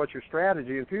Infusionsoft, what's your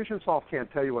strategy? Infusionsoft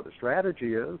can't tell you what the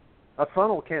strategy is. A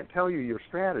funnel can't tell you your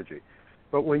strategy.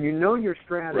 But when you know your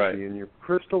strategy and you're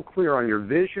crystal clear on your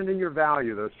vision and your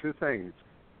value, those two things,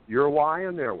 your why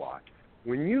and their why,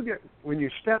 when you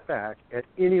step back at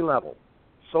any level,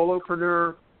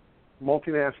 solopreneur,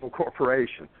 multinational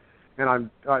corporation, and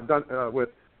I've done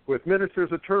with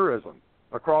ministers of tourism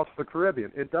across the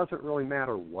Caribbean, it doesn't really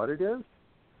matter what it is.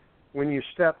 When you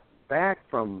step back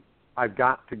from I've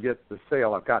got to get the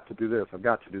sale, I've got to do this, I've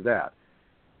got to do that,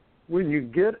 when you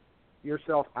get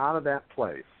yourself out of that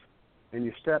place and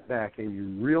you step back and you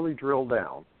really drill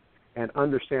down and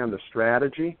understand the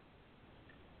strategy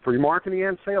for your marketing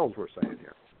and sales, we're saying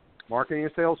here. Marketing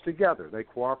and sales together, they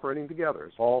cooperating together.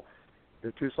 It's all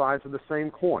the two sides of the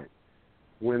same coin.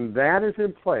 When that is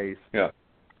in place,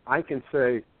 I can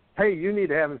say, hey, you need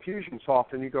to have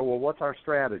Infusionsoft, and you go, well, what's our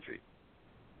strategy?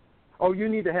 Oh, you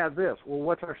need to have this. Well,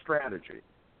 what's our strategy?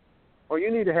 Oh,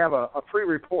 you need to have a free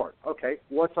report. Okay,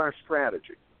 what's our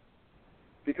strategy?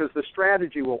 Because the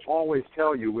strategy will always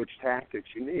tell you which tactics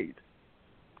you need.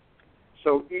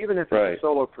 So even if it's a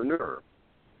solopreneur,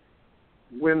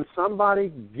 when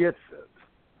somebody gets it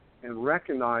and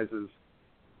recognizes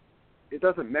it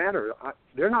doesn't matter,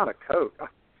 they're not a coach.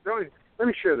 Let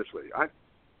me share this with you.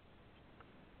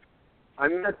 I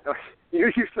met,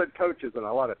 you said coaches, and I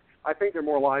love it. I think they're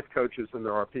more life coaches than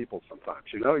there are people sometimes.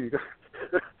 You know, you go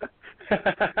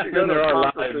to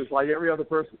conferences like every other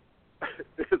person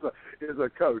is a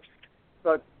coach.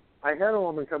 But I had a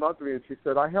woman come up to me and she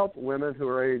said, I help women who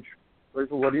are age,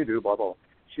 what do you do, blah, blah.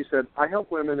 She said, I help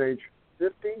women age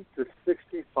 50 to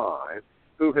 65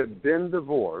 who have been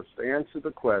divorced answer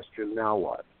the question, now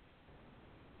what?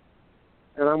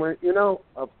 And I went, you know,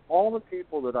 of all the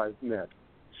people that I've met,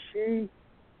 she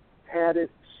had it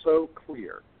so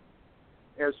clear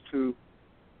as to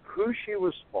who she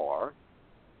was for,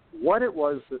 what it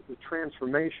was that the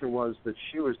transformation was that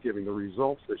she was giving, the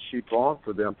results that she brought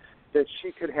for them, that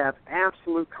she could have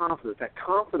absolute confidence, that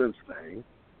confidence thing,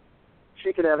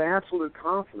 she could have absolute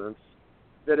confidence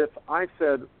that if I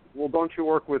said, well, don't you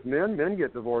work with men? Men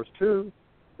get divorced too.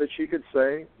 That she could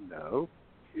say, no,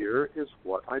 here is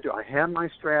what I do. I have my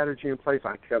strategy in place.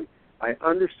 I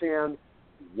understand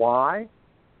why.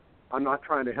 I'm not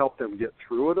trying to help them get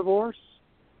through a divorce.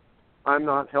 I'm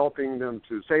not helping them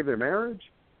to save their marriage.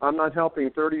 I'm not helping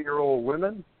 30-year-old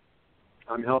women.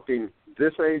 I'm helping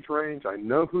this age range. I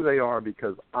know who they are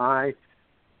because I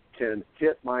can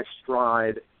hit my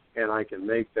stride and I can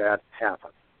make that happen.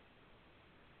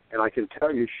 And I can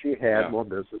tell you she had more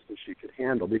business than she could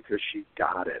handle because she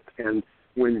got it. And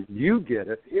when you get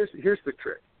it, here's the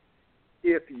trick.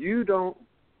 If you don't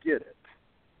get it,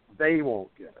 they won't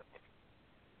get it.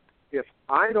 If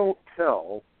I don't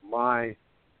tell my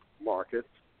market,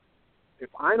 if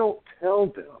I don't tell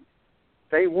them,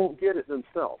 they won't get it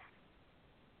themselves.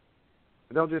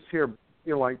 They'll just hear,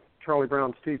 you know, like Charlie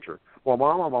Brown's teacher, well,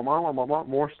 mama,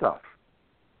 more stuff.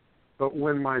 But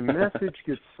when my message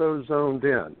gets so zoned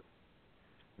in,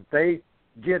 they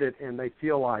get it and they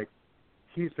feel like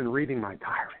he's been reading my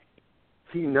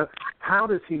diary. How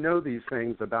does he know these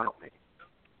things about me?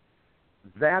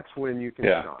 That's when you can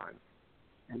shine.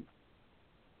 And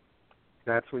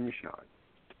that's when you shine.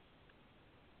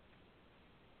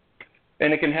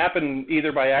 And it can happen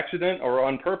either by accident or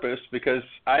on purpose, because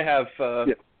I have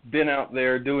been out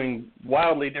there doing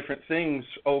wildly different things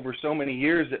over so many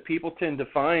years that people tend to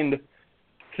find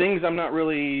things I'm not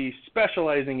really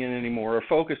specializing in anymore or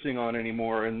focusing on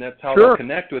anymore, and that's how they'll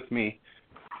connect with me.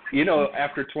 You know,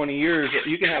 after 20 years,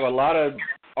 you can have a lot of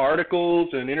articles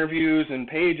and interviews and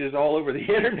pages all over the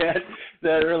Internet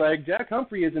that are like, Jack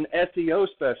Humphrey is an SEO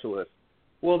specialist.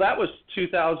 Well, that was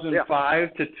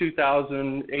 2005 to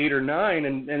 2008 or 9,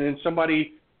 and then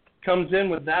somebody comes in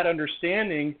with that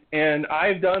understanding, and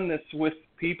I've done this with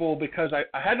people because I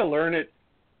had to learn it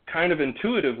kind of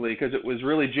intuitively because it was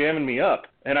really jamming me up,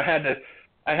 and I had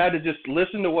to just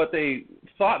listen to what they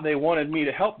thought they wanted me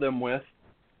to help them with,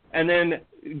 and then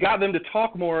got them to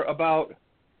talk more about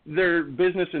their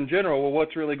business in general, well,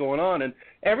 what's really going on. And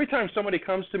every time somebody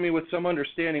comes to me with some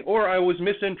understanding, or I was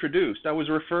misintroduced, I was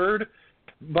referred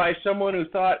by someone who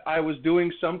thought I was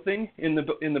doing something in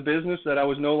the business that I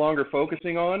was no longer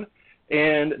focusing on,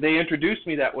 and they introduced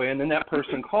me that way, and then that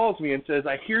person calls me and says,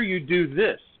 I hear you do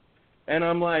this. And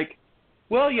I'm like,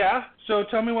 well, yeah, so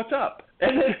tell me what's up.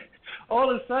 And then all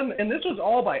of a sudden, and this was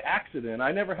all by accident.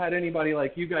 I never had anybody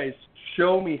like you guys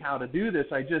show me how to do this.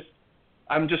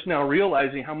 I'm just now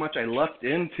realizing how much I lucked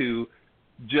into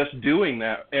just doing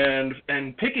that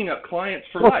and picking up clients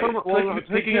for life.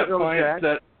 Picking up clients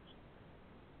that,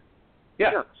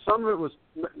 some of it was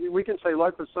we can say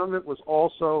luck, but some of it was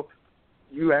also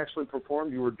you actually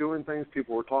performed. You were doing things.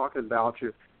 People were talking about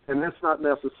you. And that's not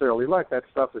necessarily luck. That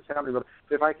stuff that's happening. But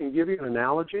if I can give you an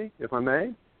analogy, if I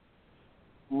may,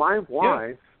 my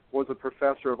wife was a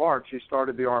professor of art. She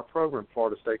started the art program at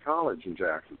Florida State College in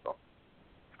Jacksonville.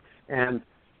 And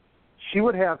she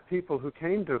would have people who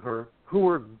came to her who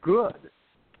were good,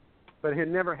 but had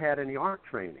never had any art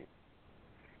training.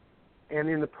 And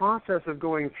in the process of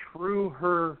going through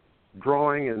her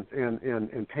drawing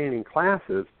and painting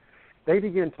classes, they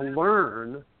began to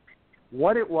learn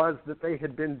what it was that they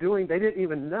had been doing. They didn't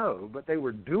even know, but they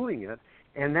were doing it,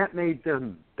 and that made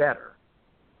them better.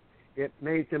 It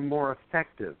made them more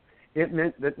effective. It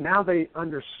meant that now they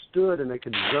understood and they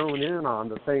could zone in on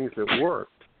the things that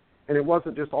worked, and it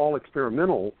wasn't just all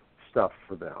experimental stuff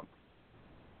for them.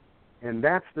 And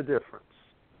that's the difference.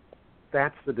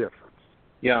 That's the difference.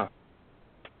 Yeah.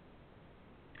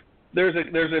 There's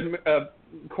a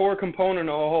core component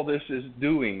of all this is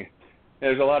doing.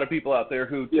 There's a lot of people out there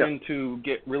who tend to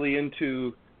get really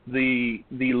into the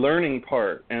learning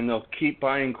part, and they'll keep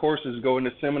buying courses, going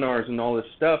to seminars and all this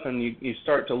stuff, and you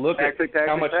start to look at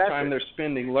how much time they're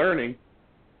spending learning.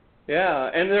 Yeah,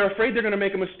 and they're afraid they're going to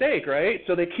make a mistake, right?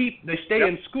 So they stay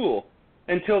in school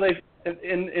until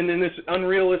in this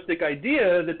unrealistic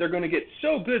idea that they're going to get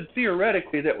so good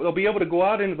theoretically that they'll be able to go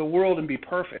out into the world and be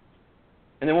perfect,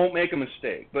 and they won't make a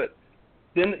mistake. But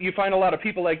then you find a lot of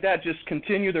people like that just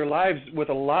continue their lives with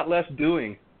a lot less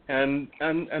doing and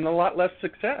a lot less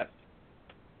success.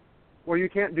 Well, you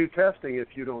can't do testing if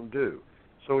you don't do.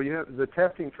 So you have the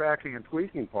testing, tracking, and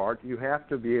tweaking part. You have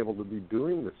to be able to be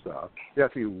doing the stuff. You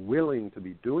have to be willing to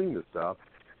be doing the stuff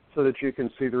so that you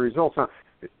can see the results. Now,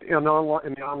 in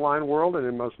the online world and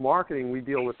in most marketing, we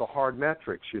deal with the hard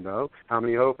metrics, how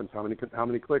many opens, how many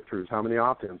click-throughs, how many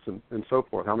opt-ins, and so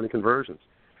forth, how many conversions.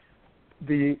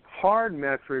 The hard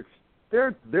metrics,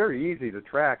 they're easy to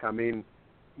track. I mean,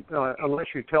 unless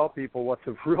you tell people what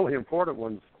the really important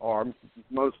ones are,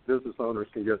 most business owners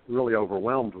can get really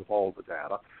overwhelmed with all the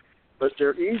data. But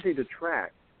they're easy to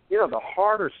track. The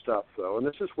harder stuff, though, and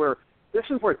this is where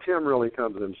Tim really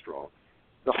comes in strong.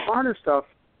 The harder stuff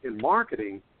in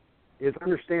marketing is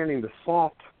understanding the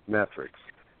soft metrics,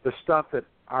 the stuff that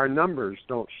our numbers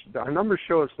don't. Our numbers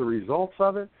show us the results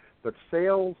of it, but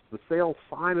the sales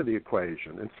side of the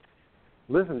equation. And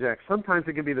listen, Jack, sometimes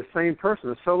it can be the same person.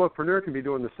 A solopreneur can be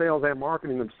doing the sales and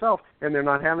marketing themselves, and they're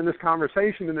not having this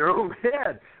conversation in their own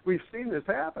head. We've seen this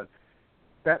happen.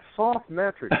 That soft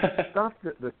metric, stuff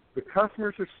that the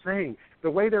customers are saying, the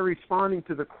way they're responding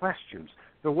to the questions,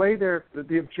 the way the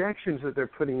objections that they're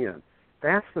putting in,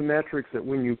 that's the metrics that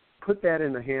when you put that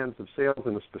in the hands of sales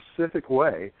in a specific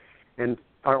way,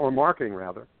 or marketing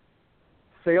rather,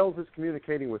 sales is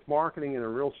communicating with marketing in a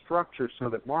real structure so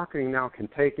that marketing now can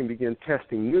take and begin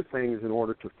testing new things in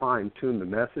order to fine-tune the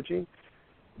messaging.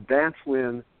 That's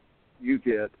when you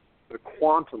get the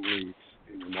quantum leaps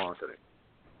in your marketing.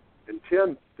 And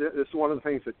Tim, this is one of the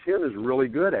things that Tim is really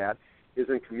good at, is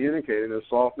in communicating those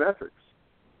soft metrics.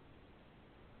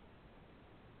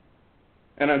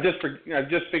 And I've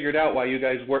just figured out why you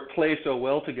guys play so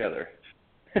well together.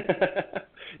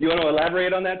 You want to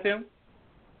elaborate on that, Tim?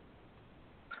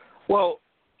 Well,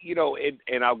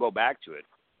 and I'll go back to it.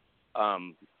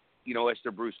 It's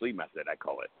the Bruce Lee method, I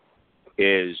call it,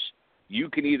 is you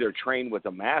can either train with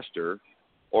a master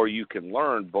or you can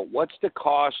learn, but what's the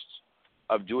cost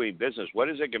of doing business? What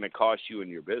is it going to cost you in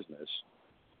your business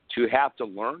to have to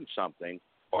learn something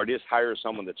or just hire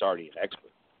someone that's already an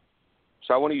expert?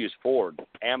 So I want to use Ford,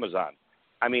 Amazon.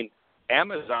 I mean,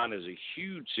 Amazon is a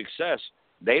huge success.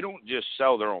 They don't just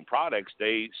sell their own products.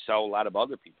 They sell a lot of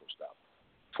other people's stuff.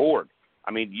 Ford.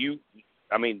 I mean,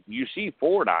 you see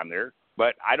Ford on there,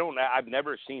 but I've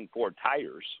never seen Ford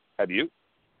tires. Have you?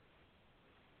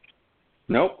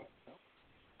 Nope.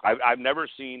 I've never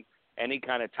seen any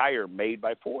kind of tire made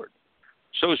by Ford.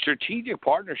 So strategic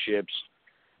partnerships,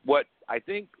 what I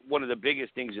think one of the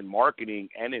biggest things in marketing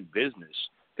and in business,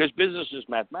 because business is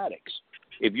mathematics.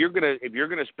 If you're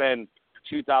gonna spend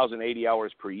 2,080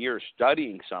 hours per year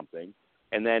studying something,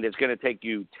 and then it's going to take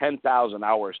you 10,000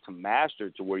 hours to master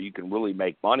to where you can really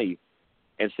make money,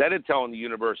 instead of telling the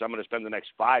universe I'm going to spend the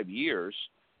next 5 years,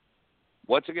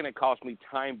 what's it going to cost me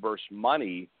time versus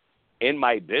money in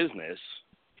my business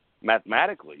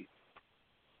mathematically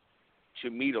to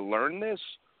me to learn this?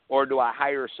 Or do I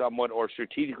hire someone or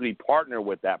strategically partner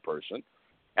with that person?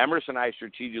 Emerson and I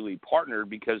strategically partnered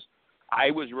because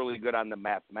I was really good on the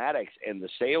mathematics and the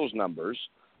sales numbers.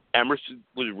 Emerson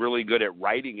was really good at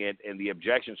writing it and the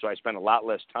objections, so I spent a lot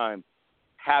less time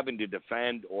having to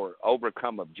defend or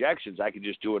overcome objections. I could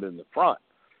just do it in the front.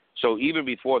 So even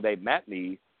before they met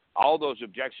me, all those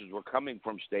objections were coming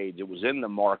from stage. It was in the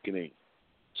marketing.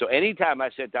 So anytime I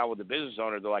sit down with a business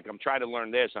owner, they're like, I'm trying to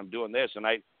learn this, I'm doing this. And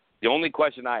the only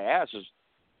question I ask is,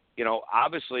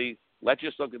 obviously, let's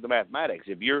just look at the mathematics.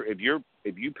 If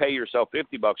you pay yourself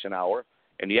 $50 an hour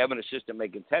and you have an assistant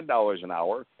making $10 an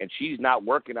hour and she's not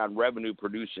working on revenue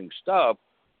producing stuff,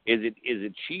 is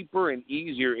it cheaper and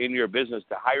easier in your business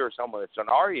to hire someone that's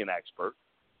already an expert,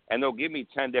 and they'll give me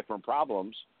 10 different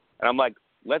problems, and I'm like,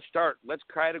 let's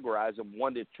categorize them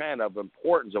 1 to 10 of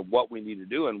importance of what we need to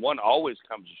do, and one always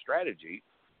comes to strategy,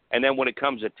 and then when it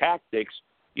comes to tactics,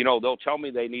 they'll tell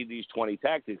me they need these 20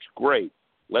 tactics. Great,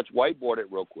 let's whiteboard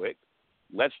it real quick.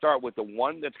 Let's start with the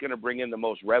one that's going to bring in the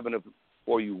most revenue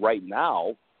for you right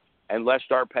now, and let's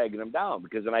start pegging them down,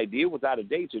 because an idea without a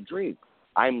date's a dream.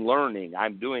 I'm learning.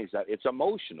 I'm doing stuff. It's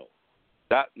emotional.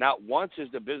 Not once is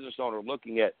the business owner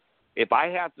looking at, if I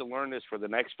have to learn this for the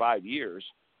next 5 years,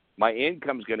 my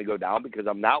income's going to go down because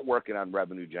I'm not working on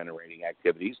revenue-generating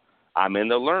activities. I'm in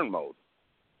the learn mode.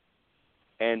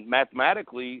 And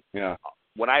mathematically,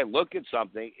 when I look at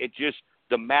something,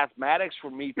 the mathematics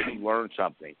for me to learn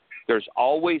something, there's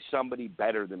always somebody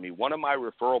better than me. One of my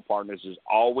referral partners is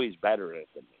always better at it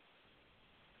than me.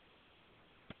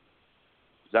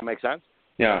 Does that make sense?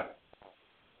 Yeah.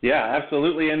 Yeah,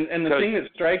 absolutely. And the thing that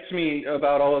strikes me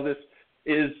about all of this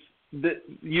is that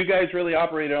you guys really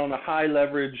operate on a high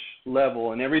leverage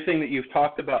level, and everything that you've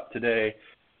talked about today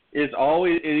is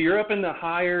always, you're up in the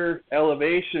higher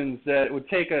elevations that it would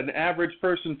take an average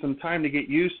person some time to get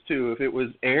used to. If it was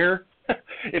air,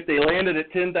 if they landed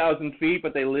at 10,000 feet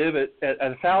but they live at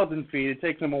 1,000 feet, it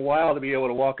takes them a while to be able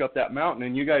to walk up that mountain,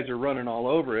 and you guys are running all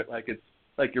over it like it's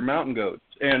like you're mountain goats.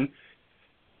 And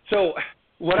so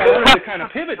what I wanted to kind of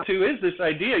pivot to is this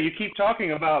idea. You keep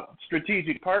talking about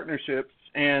strategic partnerships,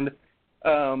 and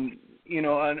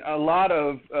a lot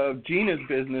of Gina's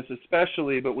business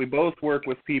especially, but we both work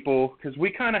with people because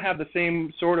we kind of have the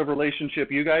same sort of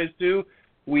relationship you guys do.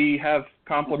 We have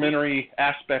complementary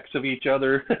aspects of each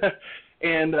other,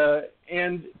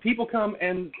 and people come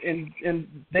and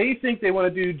they think they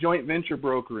want to do joint venture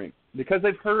brokering because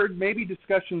they've heard maybe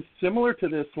discussions similar to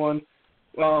this one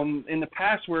in the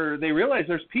past where they realize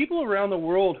there's people around the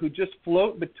world who just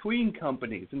float between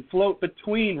companies and float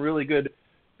between really good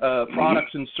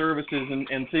products and services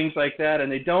and things like that,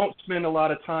 and they don't spend a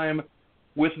lot of time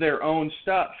with their own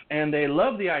stuff. And they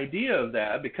love the idea of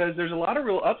that because there's a lot of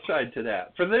real upside to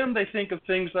that. For them, they think of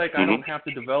things like, I don't have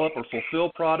to develop or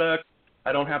fulfill product.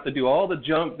 I don't have to do all the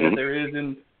junk that there is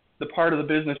in the part of the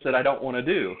business that I don't want to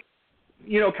do.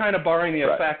 Kind of barring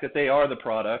the fact that they are the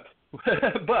product.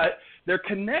 But they're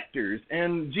connectors,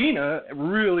 and Gina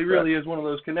really is one of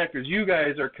those connectors. You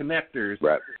guys are connectors,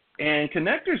 and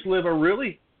connectors live a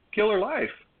really killer life.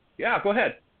 Yeah, go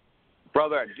ahead.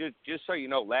 Brother, just so you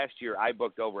know, last year I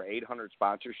booked over 800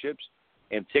 sponsorships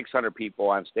and 600 people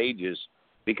on stages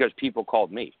because people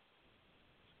called me.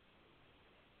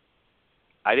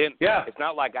 I didn't. Yeah. It's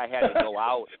not like I had to go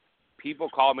out. People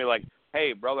called me like,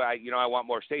 hey, brother, I want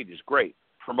more stages. Great.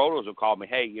 Promoters will call me,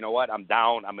 hey, you know what, I'm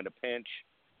down, I'm in a pinch,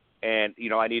 and,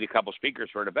 I need a couple speakers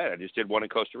for an event. I just did one in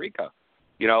Costa Rica.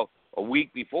 A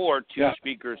week before, 2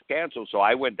 speakers canceled, so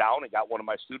I went down and got one of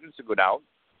my students to go down,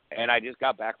 and I just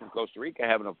got back from Costa Rica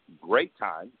having a great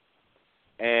time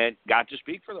and got to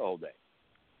speak for the whole day.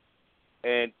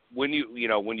 And when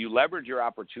you leverage your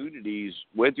opportunities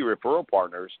with your referral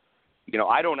partners,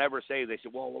 I don't ever say, they say,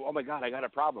 well, oh, my God, I got a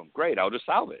problem. Great, I'll just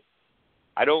solve it.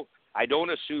 I don't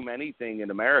assume anything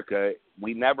in America.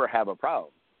 We never have a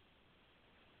problem.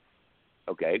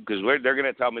 Okay, because they're going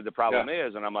to tell me the problem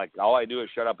is, and I'm like, all I do is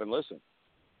shut up and listen.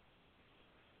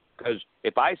 Because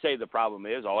if I say the problem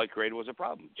is, all I created was a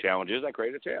problem. Challenge is, I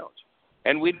created a challenge.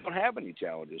 And we don't have any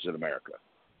challenges in America.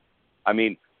 I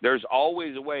mean, there's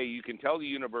always a way you can tell the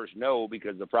universe no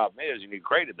because the problem is, and you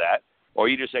created that, or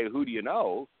you just say, who do you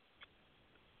know?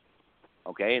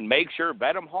 Okay, and make sure,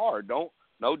 bet them hard. Don't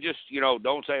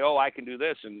say, oh, I can do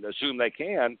this and assume they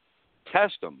can.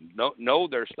 Test them. Know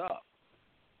their stuff.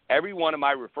 Every one of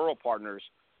my referral partners,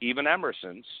 even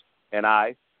Emerson's, and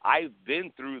I've been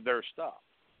through their stuff.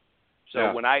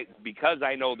 So because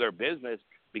I know their business,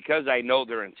 because I know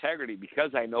their integrity,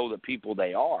 because I know the people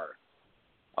they are,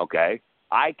 okay,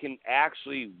 I can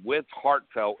actually, with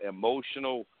heartfelt,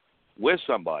 emotional, with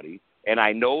somebody, and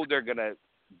I know they're going to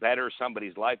better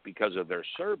somebody's life because of their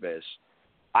service,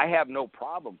 I have no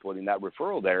problem putting that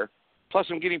referral there. Plus,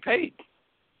 I'm getting paid.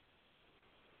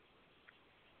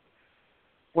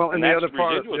 Well, and the other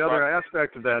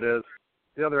aspect of that is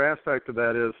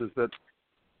that.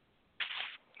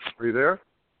 Are you there?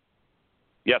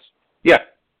 Yes. Yeah.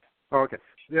 Oh, okay.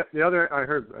 the other, I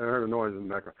heard a noise in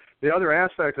the background. The other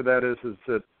aspect of that is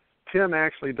that Tim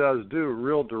actually does do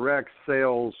real direct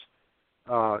sales,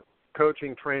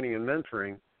 coaching, training, and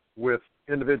mentoring with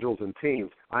individuals and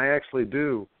teams. I actually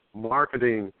do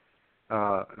marketing,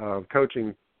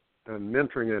 coaching, and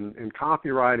mentoring and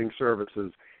copywriting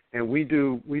services, and we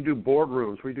do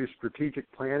boardrooms. We do strategic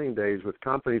planning days with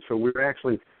companies, so we're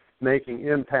actually making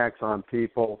impacts on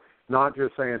people, not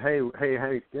just saying, hey,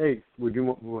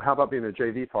 how about being a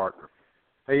JV partner?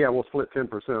 Hey, yeah, we'll split 10%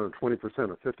 or 20%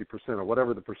 or 50% or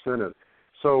whatever the percent is.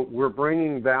 So we're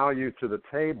bringing value to the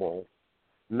table,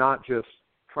 not just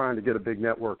trying to get a big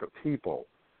network of people.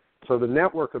 So the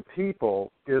network of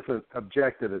people isn't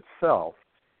objective itself.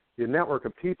 The network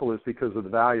of people is because of the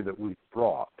value that we've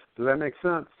brought. Does that make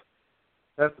sense?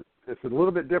 It's a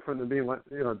little bit different than being like,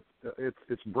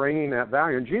 it's bringing that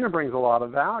value. And Gina brings a lot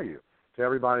of value to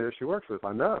everybody that she works with.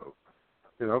 I know,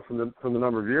 from the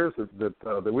number of years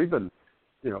that we've been,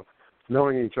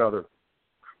 knowing each other.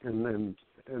 And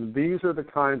these are the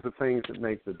kinds of things that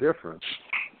make the difference.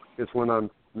 It's when I'm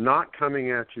not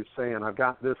coming at you saying, I've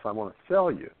got this, I want to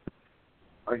sell you.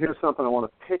 Or here's something I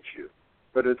want to pitch you.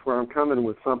 But it's where I'm coming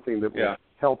with something that will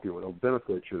help you, it'll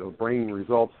benefit you, it'll bring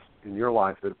results in your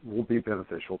life that will be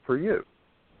beneficial for you.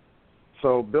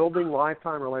 So building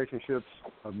lifetime relationships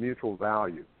of mutual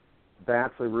value,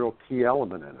 that's a real key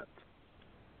element in it,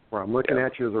 where I'm looking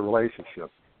at you as a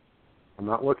relationship. I'm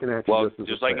not looking at you just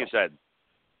as a like sale. you said,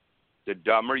 the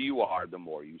dumber you are, the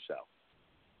more you sell.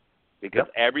 Because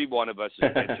every one of us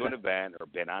has been to an event or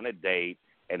been on a date,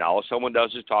 and all someone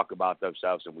does is talk about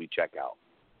themselves, and we check out.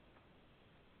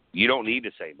 You don't need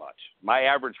to say much. My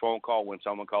average phone call when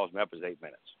someone calls me up is 8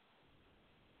 minutes.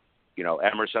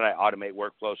 Emerson, I automate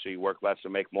workflow so you work less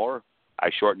and make more. I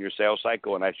shorten your sales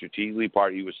cycle, and I strategically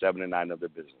partner you with 7 to 9 other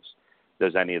business.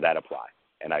 Does any of that apply?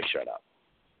 And I shut up.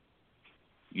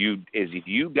 If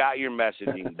you got your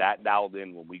messaging that dialed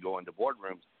in when we go into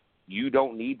boardrooms, you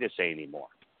don't need to say anymore.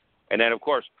 And then, of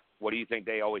course, what do you think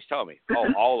they always tell me? Oh,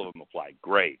 all of them apply.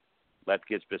 Great. Let's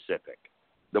get specific.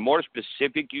 The more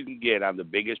specific you can get on the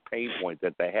biggest pain point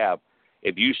that they have,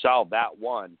 if you solve that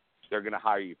one, they're going to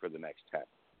hire you for the next 10. If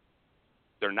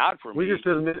they're not for me,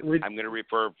 I'm going to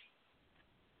refer.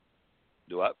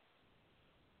 Do what?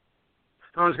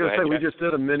 I was going to say, we just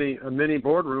did a mini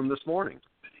boardroom this morning.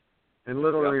 And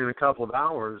literally in a couple of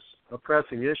hours, a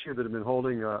pressing issue that had been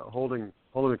holding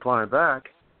the client back,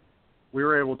 we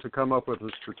were able to come up with a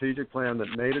strategic plan that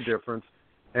made a difference,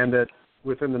 and that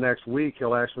within the next week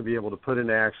he'll actually be able to put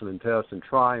into action and test and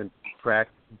try and track,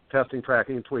 testing,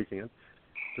 tracking, and tweaking it,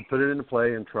 to put it into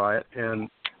play and try it. And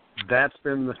that's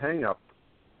been the hang-up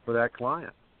for that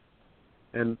client.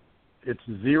 And it's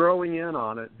zeroing in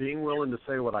on it, being willing to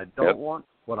say what I don't want,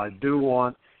 what I do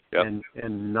want, and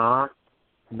not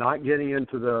getting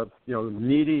into the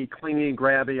needy, clingy,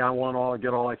 grabby. I want all,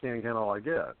 get all I can all I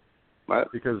get. Right.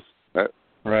 Because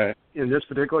in this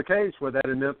particular case, what that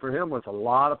meant for him was a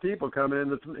lot of people coming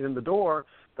in the door,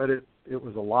 but it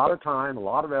was a lot of time, a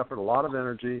lot of effort, a lot of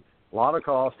energy, a lot of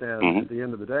cost, and at the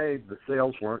end of the day, the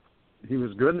sales weren't. He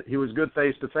was good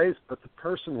face to face, but the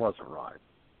person wasn't right.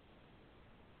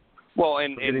 Well,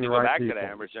 and to go back to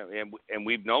that, Emerson, and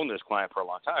we've known this client for a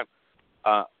long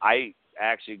time. I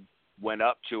actually went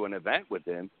up to an event with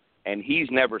him, and he's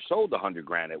never sold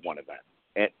 $100,000 at one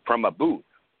event from a booth.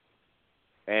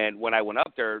 And when I went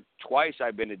up there twice,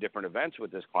 I've been to different events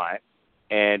with this client,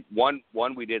 and one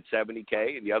we did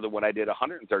 $70K, and the other one I did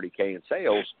 $130K in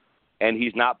sales, and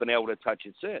he's not been able to touch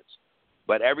it since.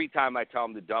 But every time I tell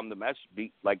him to dumb the message,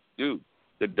 be like, dude,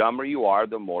 the dumber you are,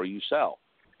 the more you sell.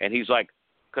 And he's like,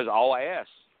 because all I asked,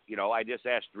 I just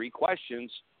asked 3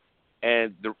 questions,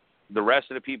 and the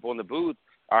rest of the people in the booth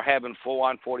are having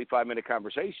full-on 45-minute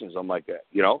conversations. I'm like,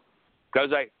 because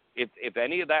if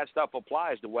any of that stuff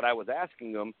applies to what I was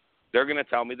asking them, they're going to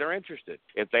tell me they're interested.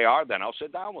 If they are, then I'll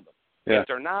sit down with them. Yeah. If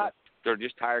they're not, they're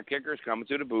just tire kickers coming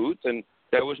through the booth, and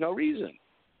there was no reason.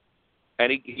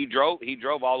 And he drove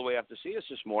all the way up to see us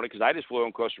this morning, because I just flew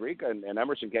in Costa Rica, and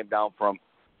Emerson came down from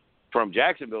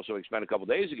Jacksonville, so we spent a couple of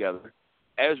days together.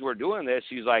 As we're doing this,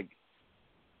 he's like,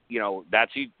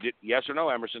 that's yes or no,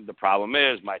 Emerson. The problem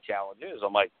is, my challenge is.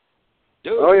 I'm like,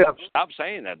 dude, stop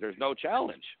saying that. There's no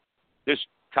challenge. Just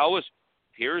tell us,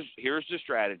 here's the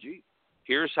strategy.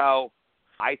 Here's how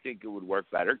I think it would work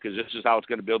better, because this is how it's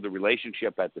going to build the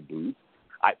relationship at the booth.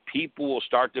 People will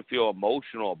start to feel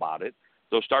emotional about it.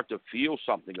 They'll start to feel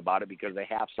something about it because they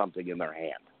have something in their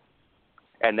hand.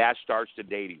 And that starts the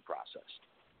dating process.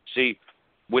 See,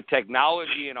 with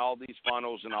technology and all these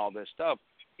funnels and all this stuff,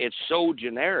 it's so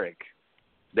generic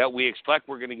that we expect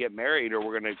we're going to get married or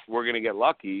we're going to get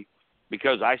lucky,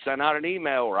 because I sent out an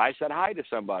email or I said hi to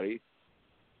somebody,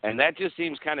 and that just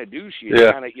seems kind of douchey. Yeah.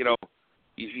 It's kind of,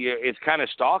 it's kind of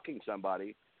stalking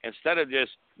somebody instead of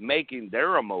just making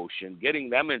their emotion, getting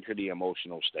them into the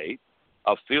emotional state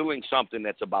of feeling something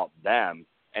that's about them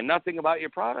and nothing about your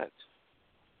product.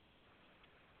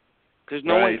 Because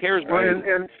no one cares. Well,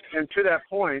 and to that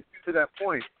point,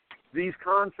 these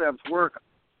concepts work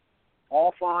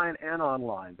offline and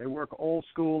online. They work old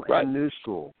school and new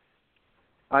school.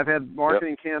 I've had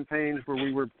marketing campaigns where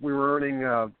we were earning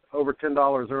over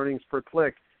 $10 earnings per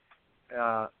click,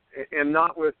 and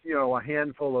not with a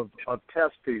handful of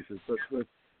test pieces, but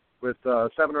with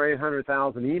 700,000 or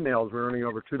 800,000 emails, we're earning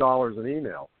over $2 an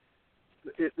email.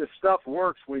 The stuff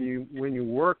works when you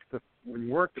work the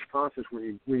process,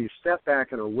 when you step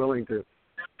back and are willing to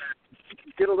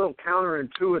get a little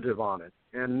counterintuitive on it,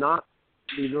 and not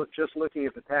be just looking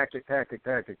at the tactic.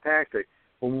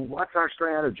 Well, what's our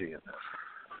strategy in this?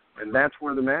 And that's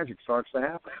where the magic starts to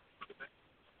happen.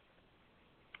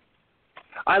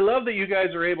 I love that you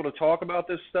guys are able to talk about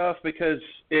this stuff, because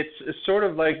it's sort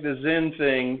of like the Zen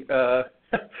thing,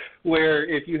 where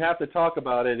if you have to talk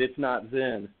about it, it's not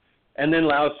Zen. And then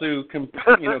Lao Tzu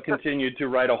continued to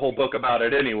write a whole book about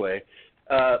it anyway.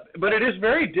 But it is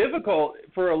very difficult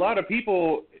for a lot of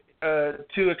people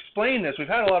to explain this. We've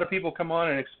had a lot of people come on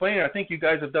and explain it. I think you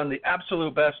guys have done the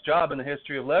absolute best job in the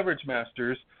history of Leverage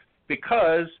Masters,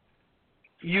 because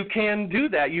you can do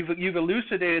that. You've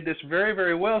elucidated this very,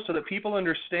 very well so that people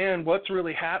understand what's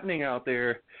really happening out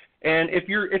there. And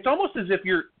it's almost as if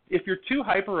you're too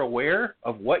hyper aware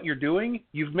of what you're doing,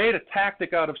 you've made a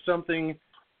tactic out of something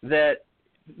that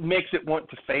makes it want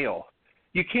to fail.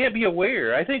 You can't be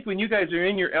aware. I think when you guys are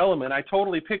in your element, I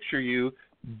totally picture you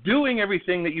doing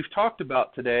everything that you've talked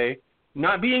about today,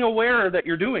 not being aware that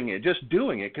you're doing it, just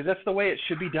doing it, because that's the way it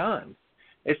should be done.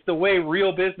 It's the way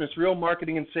real business, real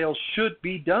marketing and sales should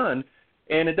be done,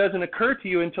 and it doesn't occur to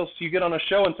you until you get on a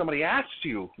show and somebody asks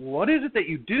you, what is it that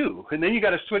you do? And then you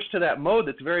got to switch to that mode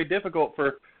that's very difficult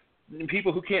for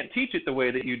people who can't teach it the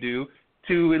way that you do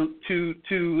to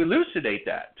elucidate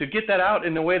that, to get that out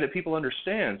in a way that people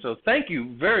understand. So thank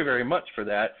you very, very much for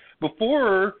that.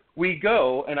 Before we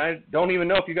go, and I don't even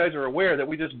know if you guys are aware that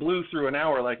we just blew through an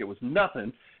hour like it was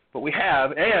nothing, but we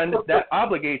have, and that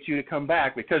obligates you to come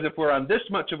back, because if we're on this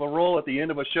much of a roll at the end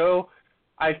of a show,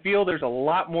 I feel there's a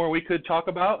lot more we could talk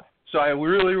about. So I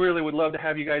really, really would love to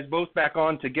have you guys both back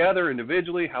on together,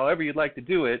 individually, however you'd like to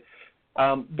do it.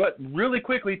 But really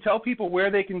quickly, tell people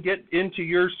where they can get into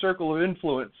your circle of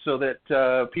influence so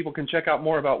that people can check out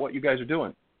more about what you guys are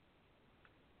doing.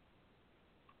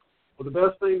 Well, the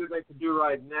best thing that they can do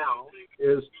right now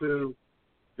is to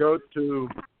go to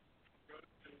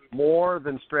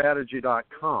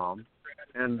morethanstrategy.com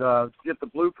and get the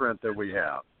blueprint that we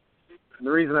have. And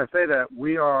the reason I say that,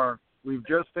 we've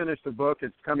just finished a book.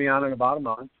 It's coming out in about a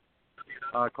month,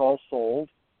 called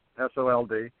S.O.L.D,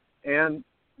 S-O.L.D. And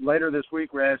later this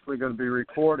week, we're actually going to be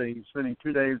spending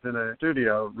 2 days in a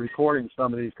studio recording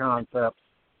some of these concepts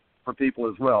for people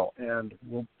as well. And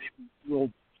we'll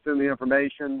send the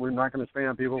information. We're not going to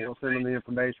spam people. We'll send them the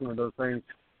information when those things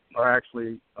are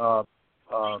actually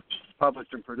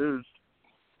published and produced,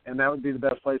 and that would be the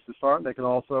best place to start. They can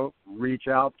also reach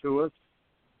out to us.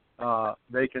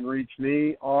 They can reach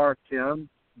me or Tim,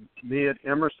 me at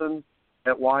Emerson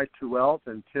at Y2Wealth,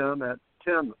 and Tim at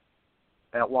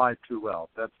Y2Wealth.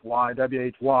 That's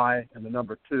Y-W-H-Y and the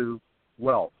number 2,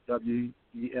 Wealth,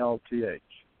 WELTH.com.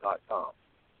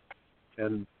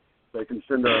 And they can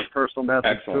send a personal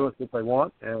message to us if they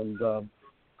want, and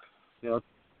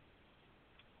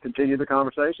continue the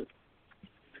conversation.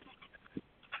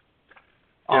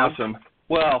 Awesome.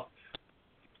 Well,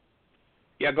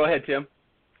 yeah, go ahead, Tim.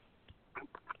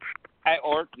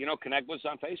 Or, connect with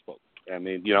us on Facebook. I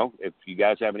mean, if you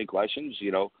guys have any questions,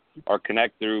 or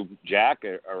connect through Jack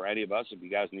or any of us if you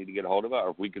guys need to get a hold of us,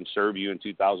 or if we can serve you in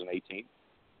 2018.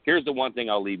 Here's the one thing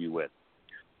I'll leave you with.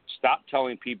 Stop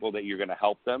telling people that you're going to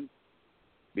help them,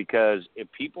 because if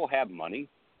people have money,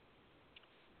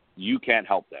 you can't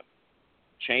help them.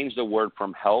 Change the word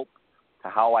from help to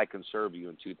how I can serve you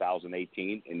in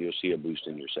 2018, and you'll see a boost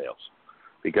in your sales.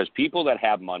 Because people that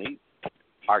have money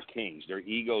are kings. Their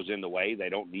ego's in the way. They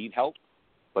don't need help,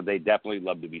 but they definitely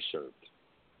love to be served.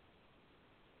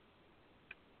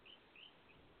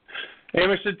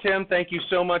 Emerson, Tim, thank you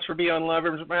so much for being on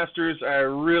Leverage Masters. I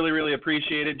really, really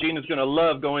appreciate it. Gina's going to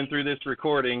love going through this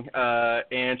recording,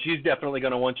 and she's definitely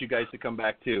going to want you guys to come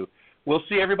back too. We'll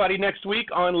see everybody next week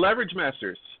on Leverage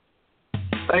Masters.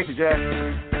 Thank you, Jack.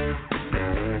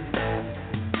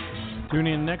 Tune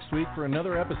in next week for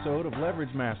another episode of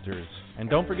Leverage Masters. And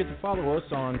don't forget to follow us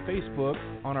on Facebook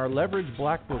on our Leverage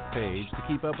Black Book page to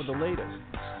keep up with the latest.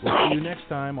 We'll see you next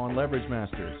time on Leverage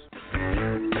Masters.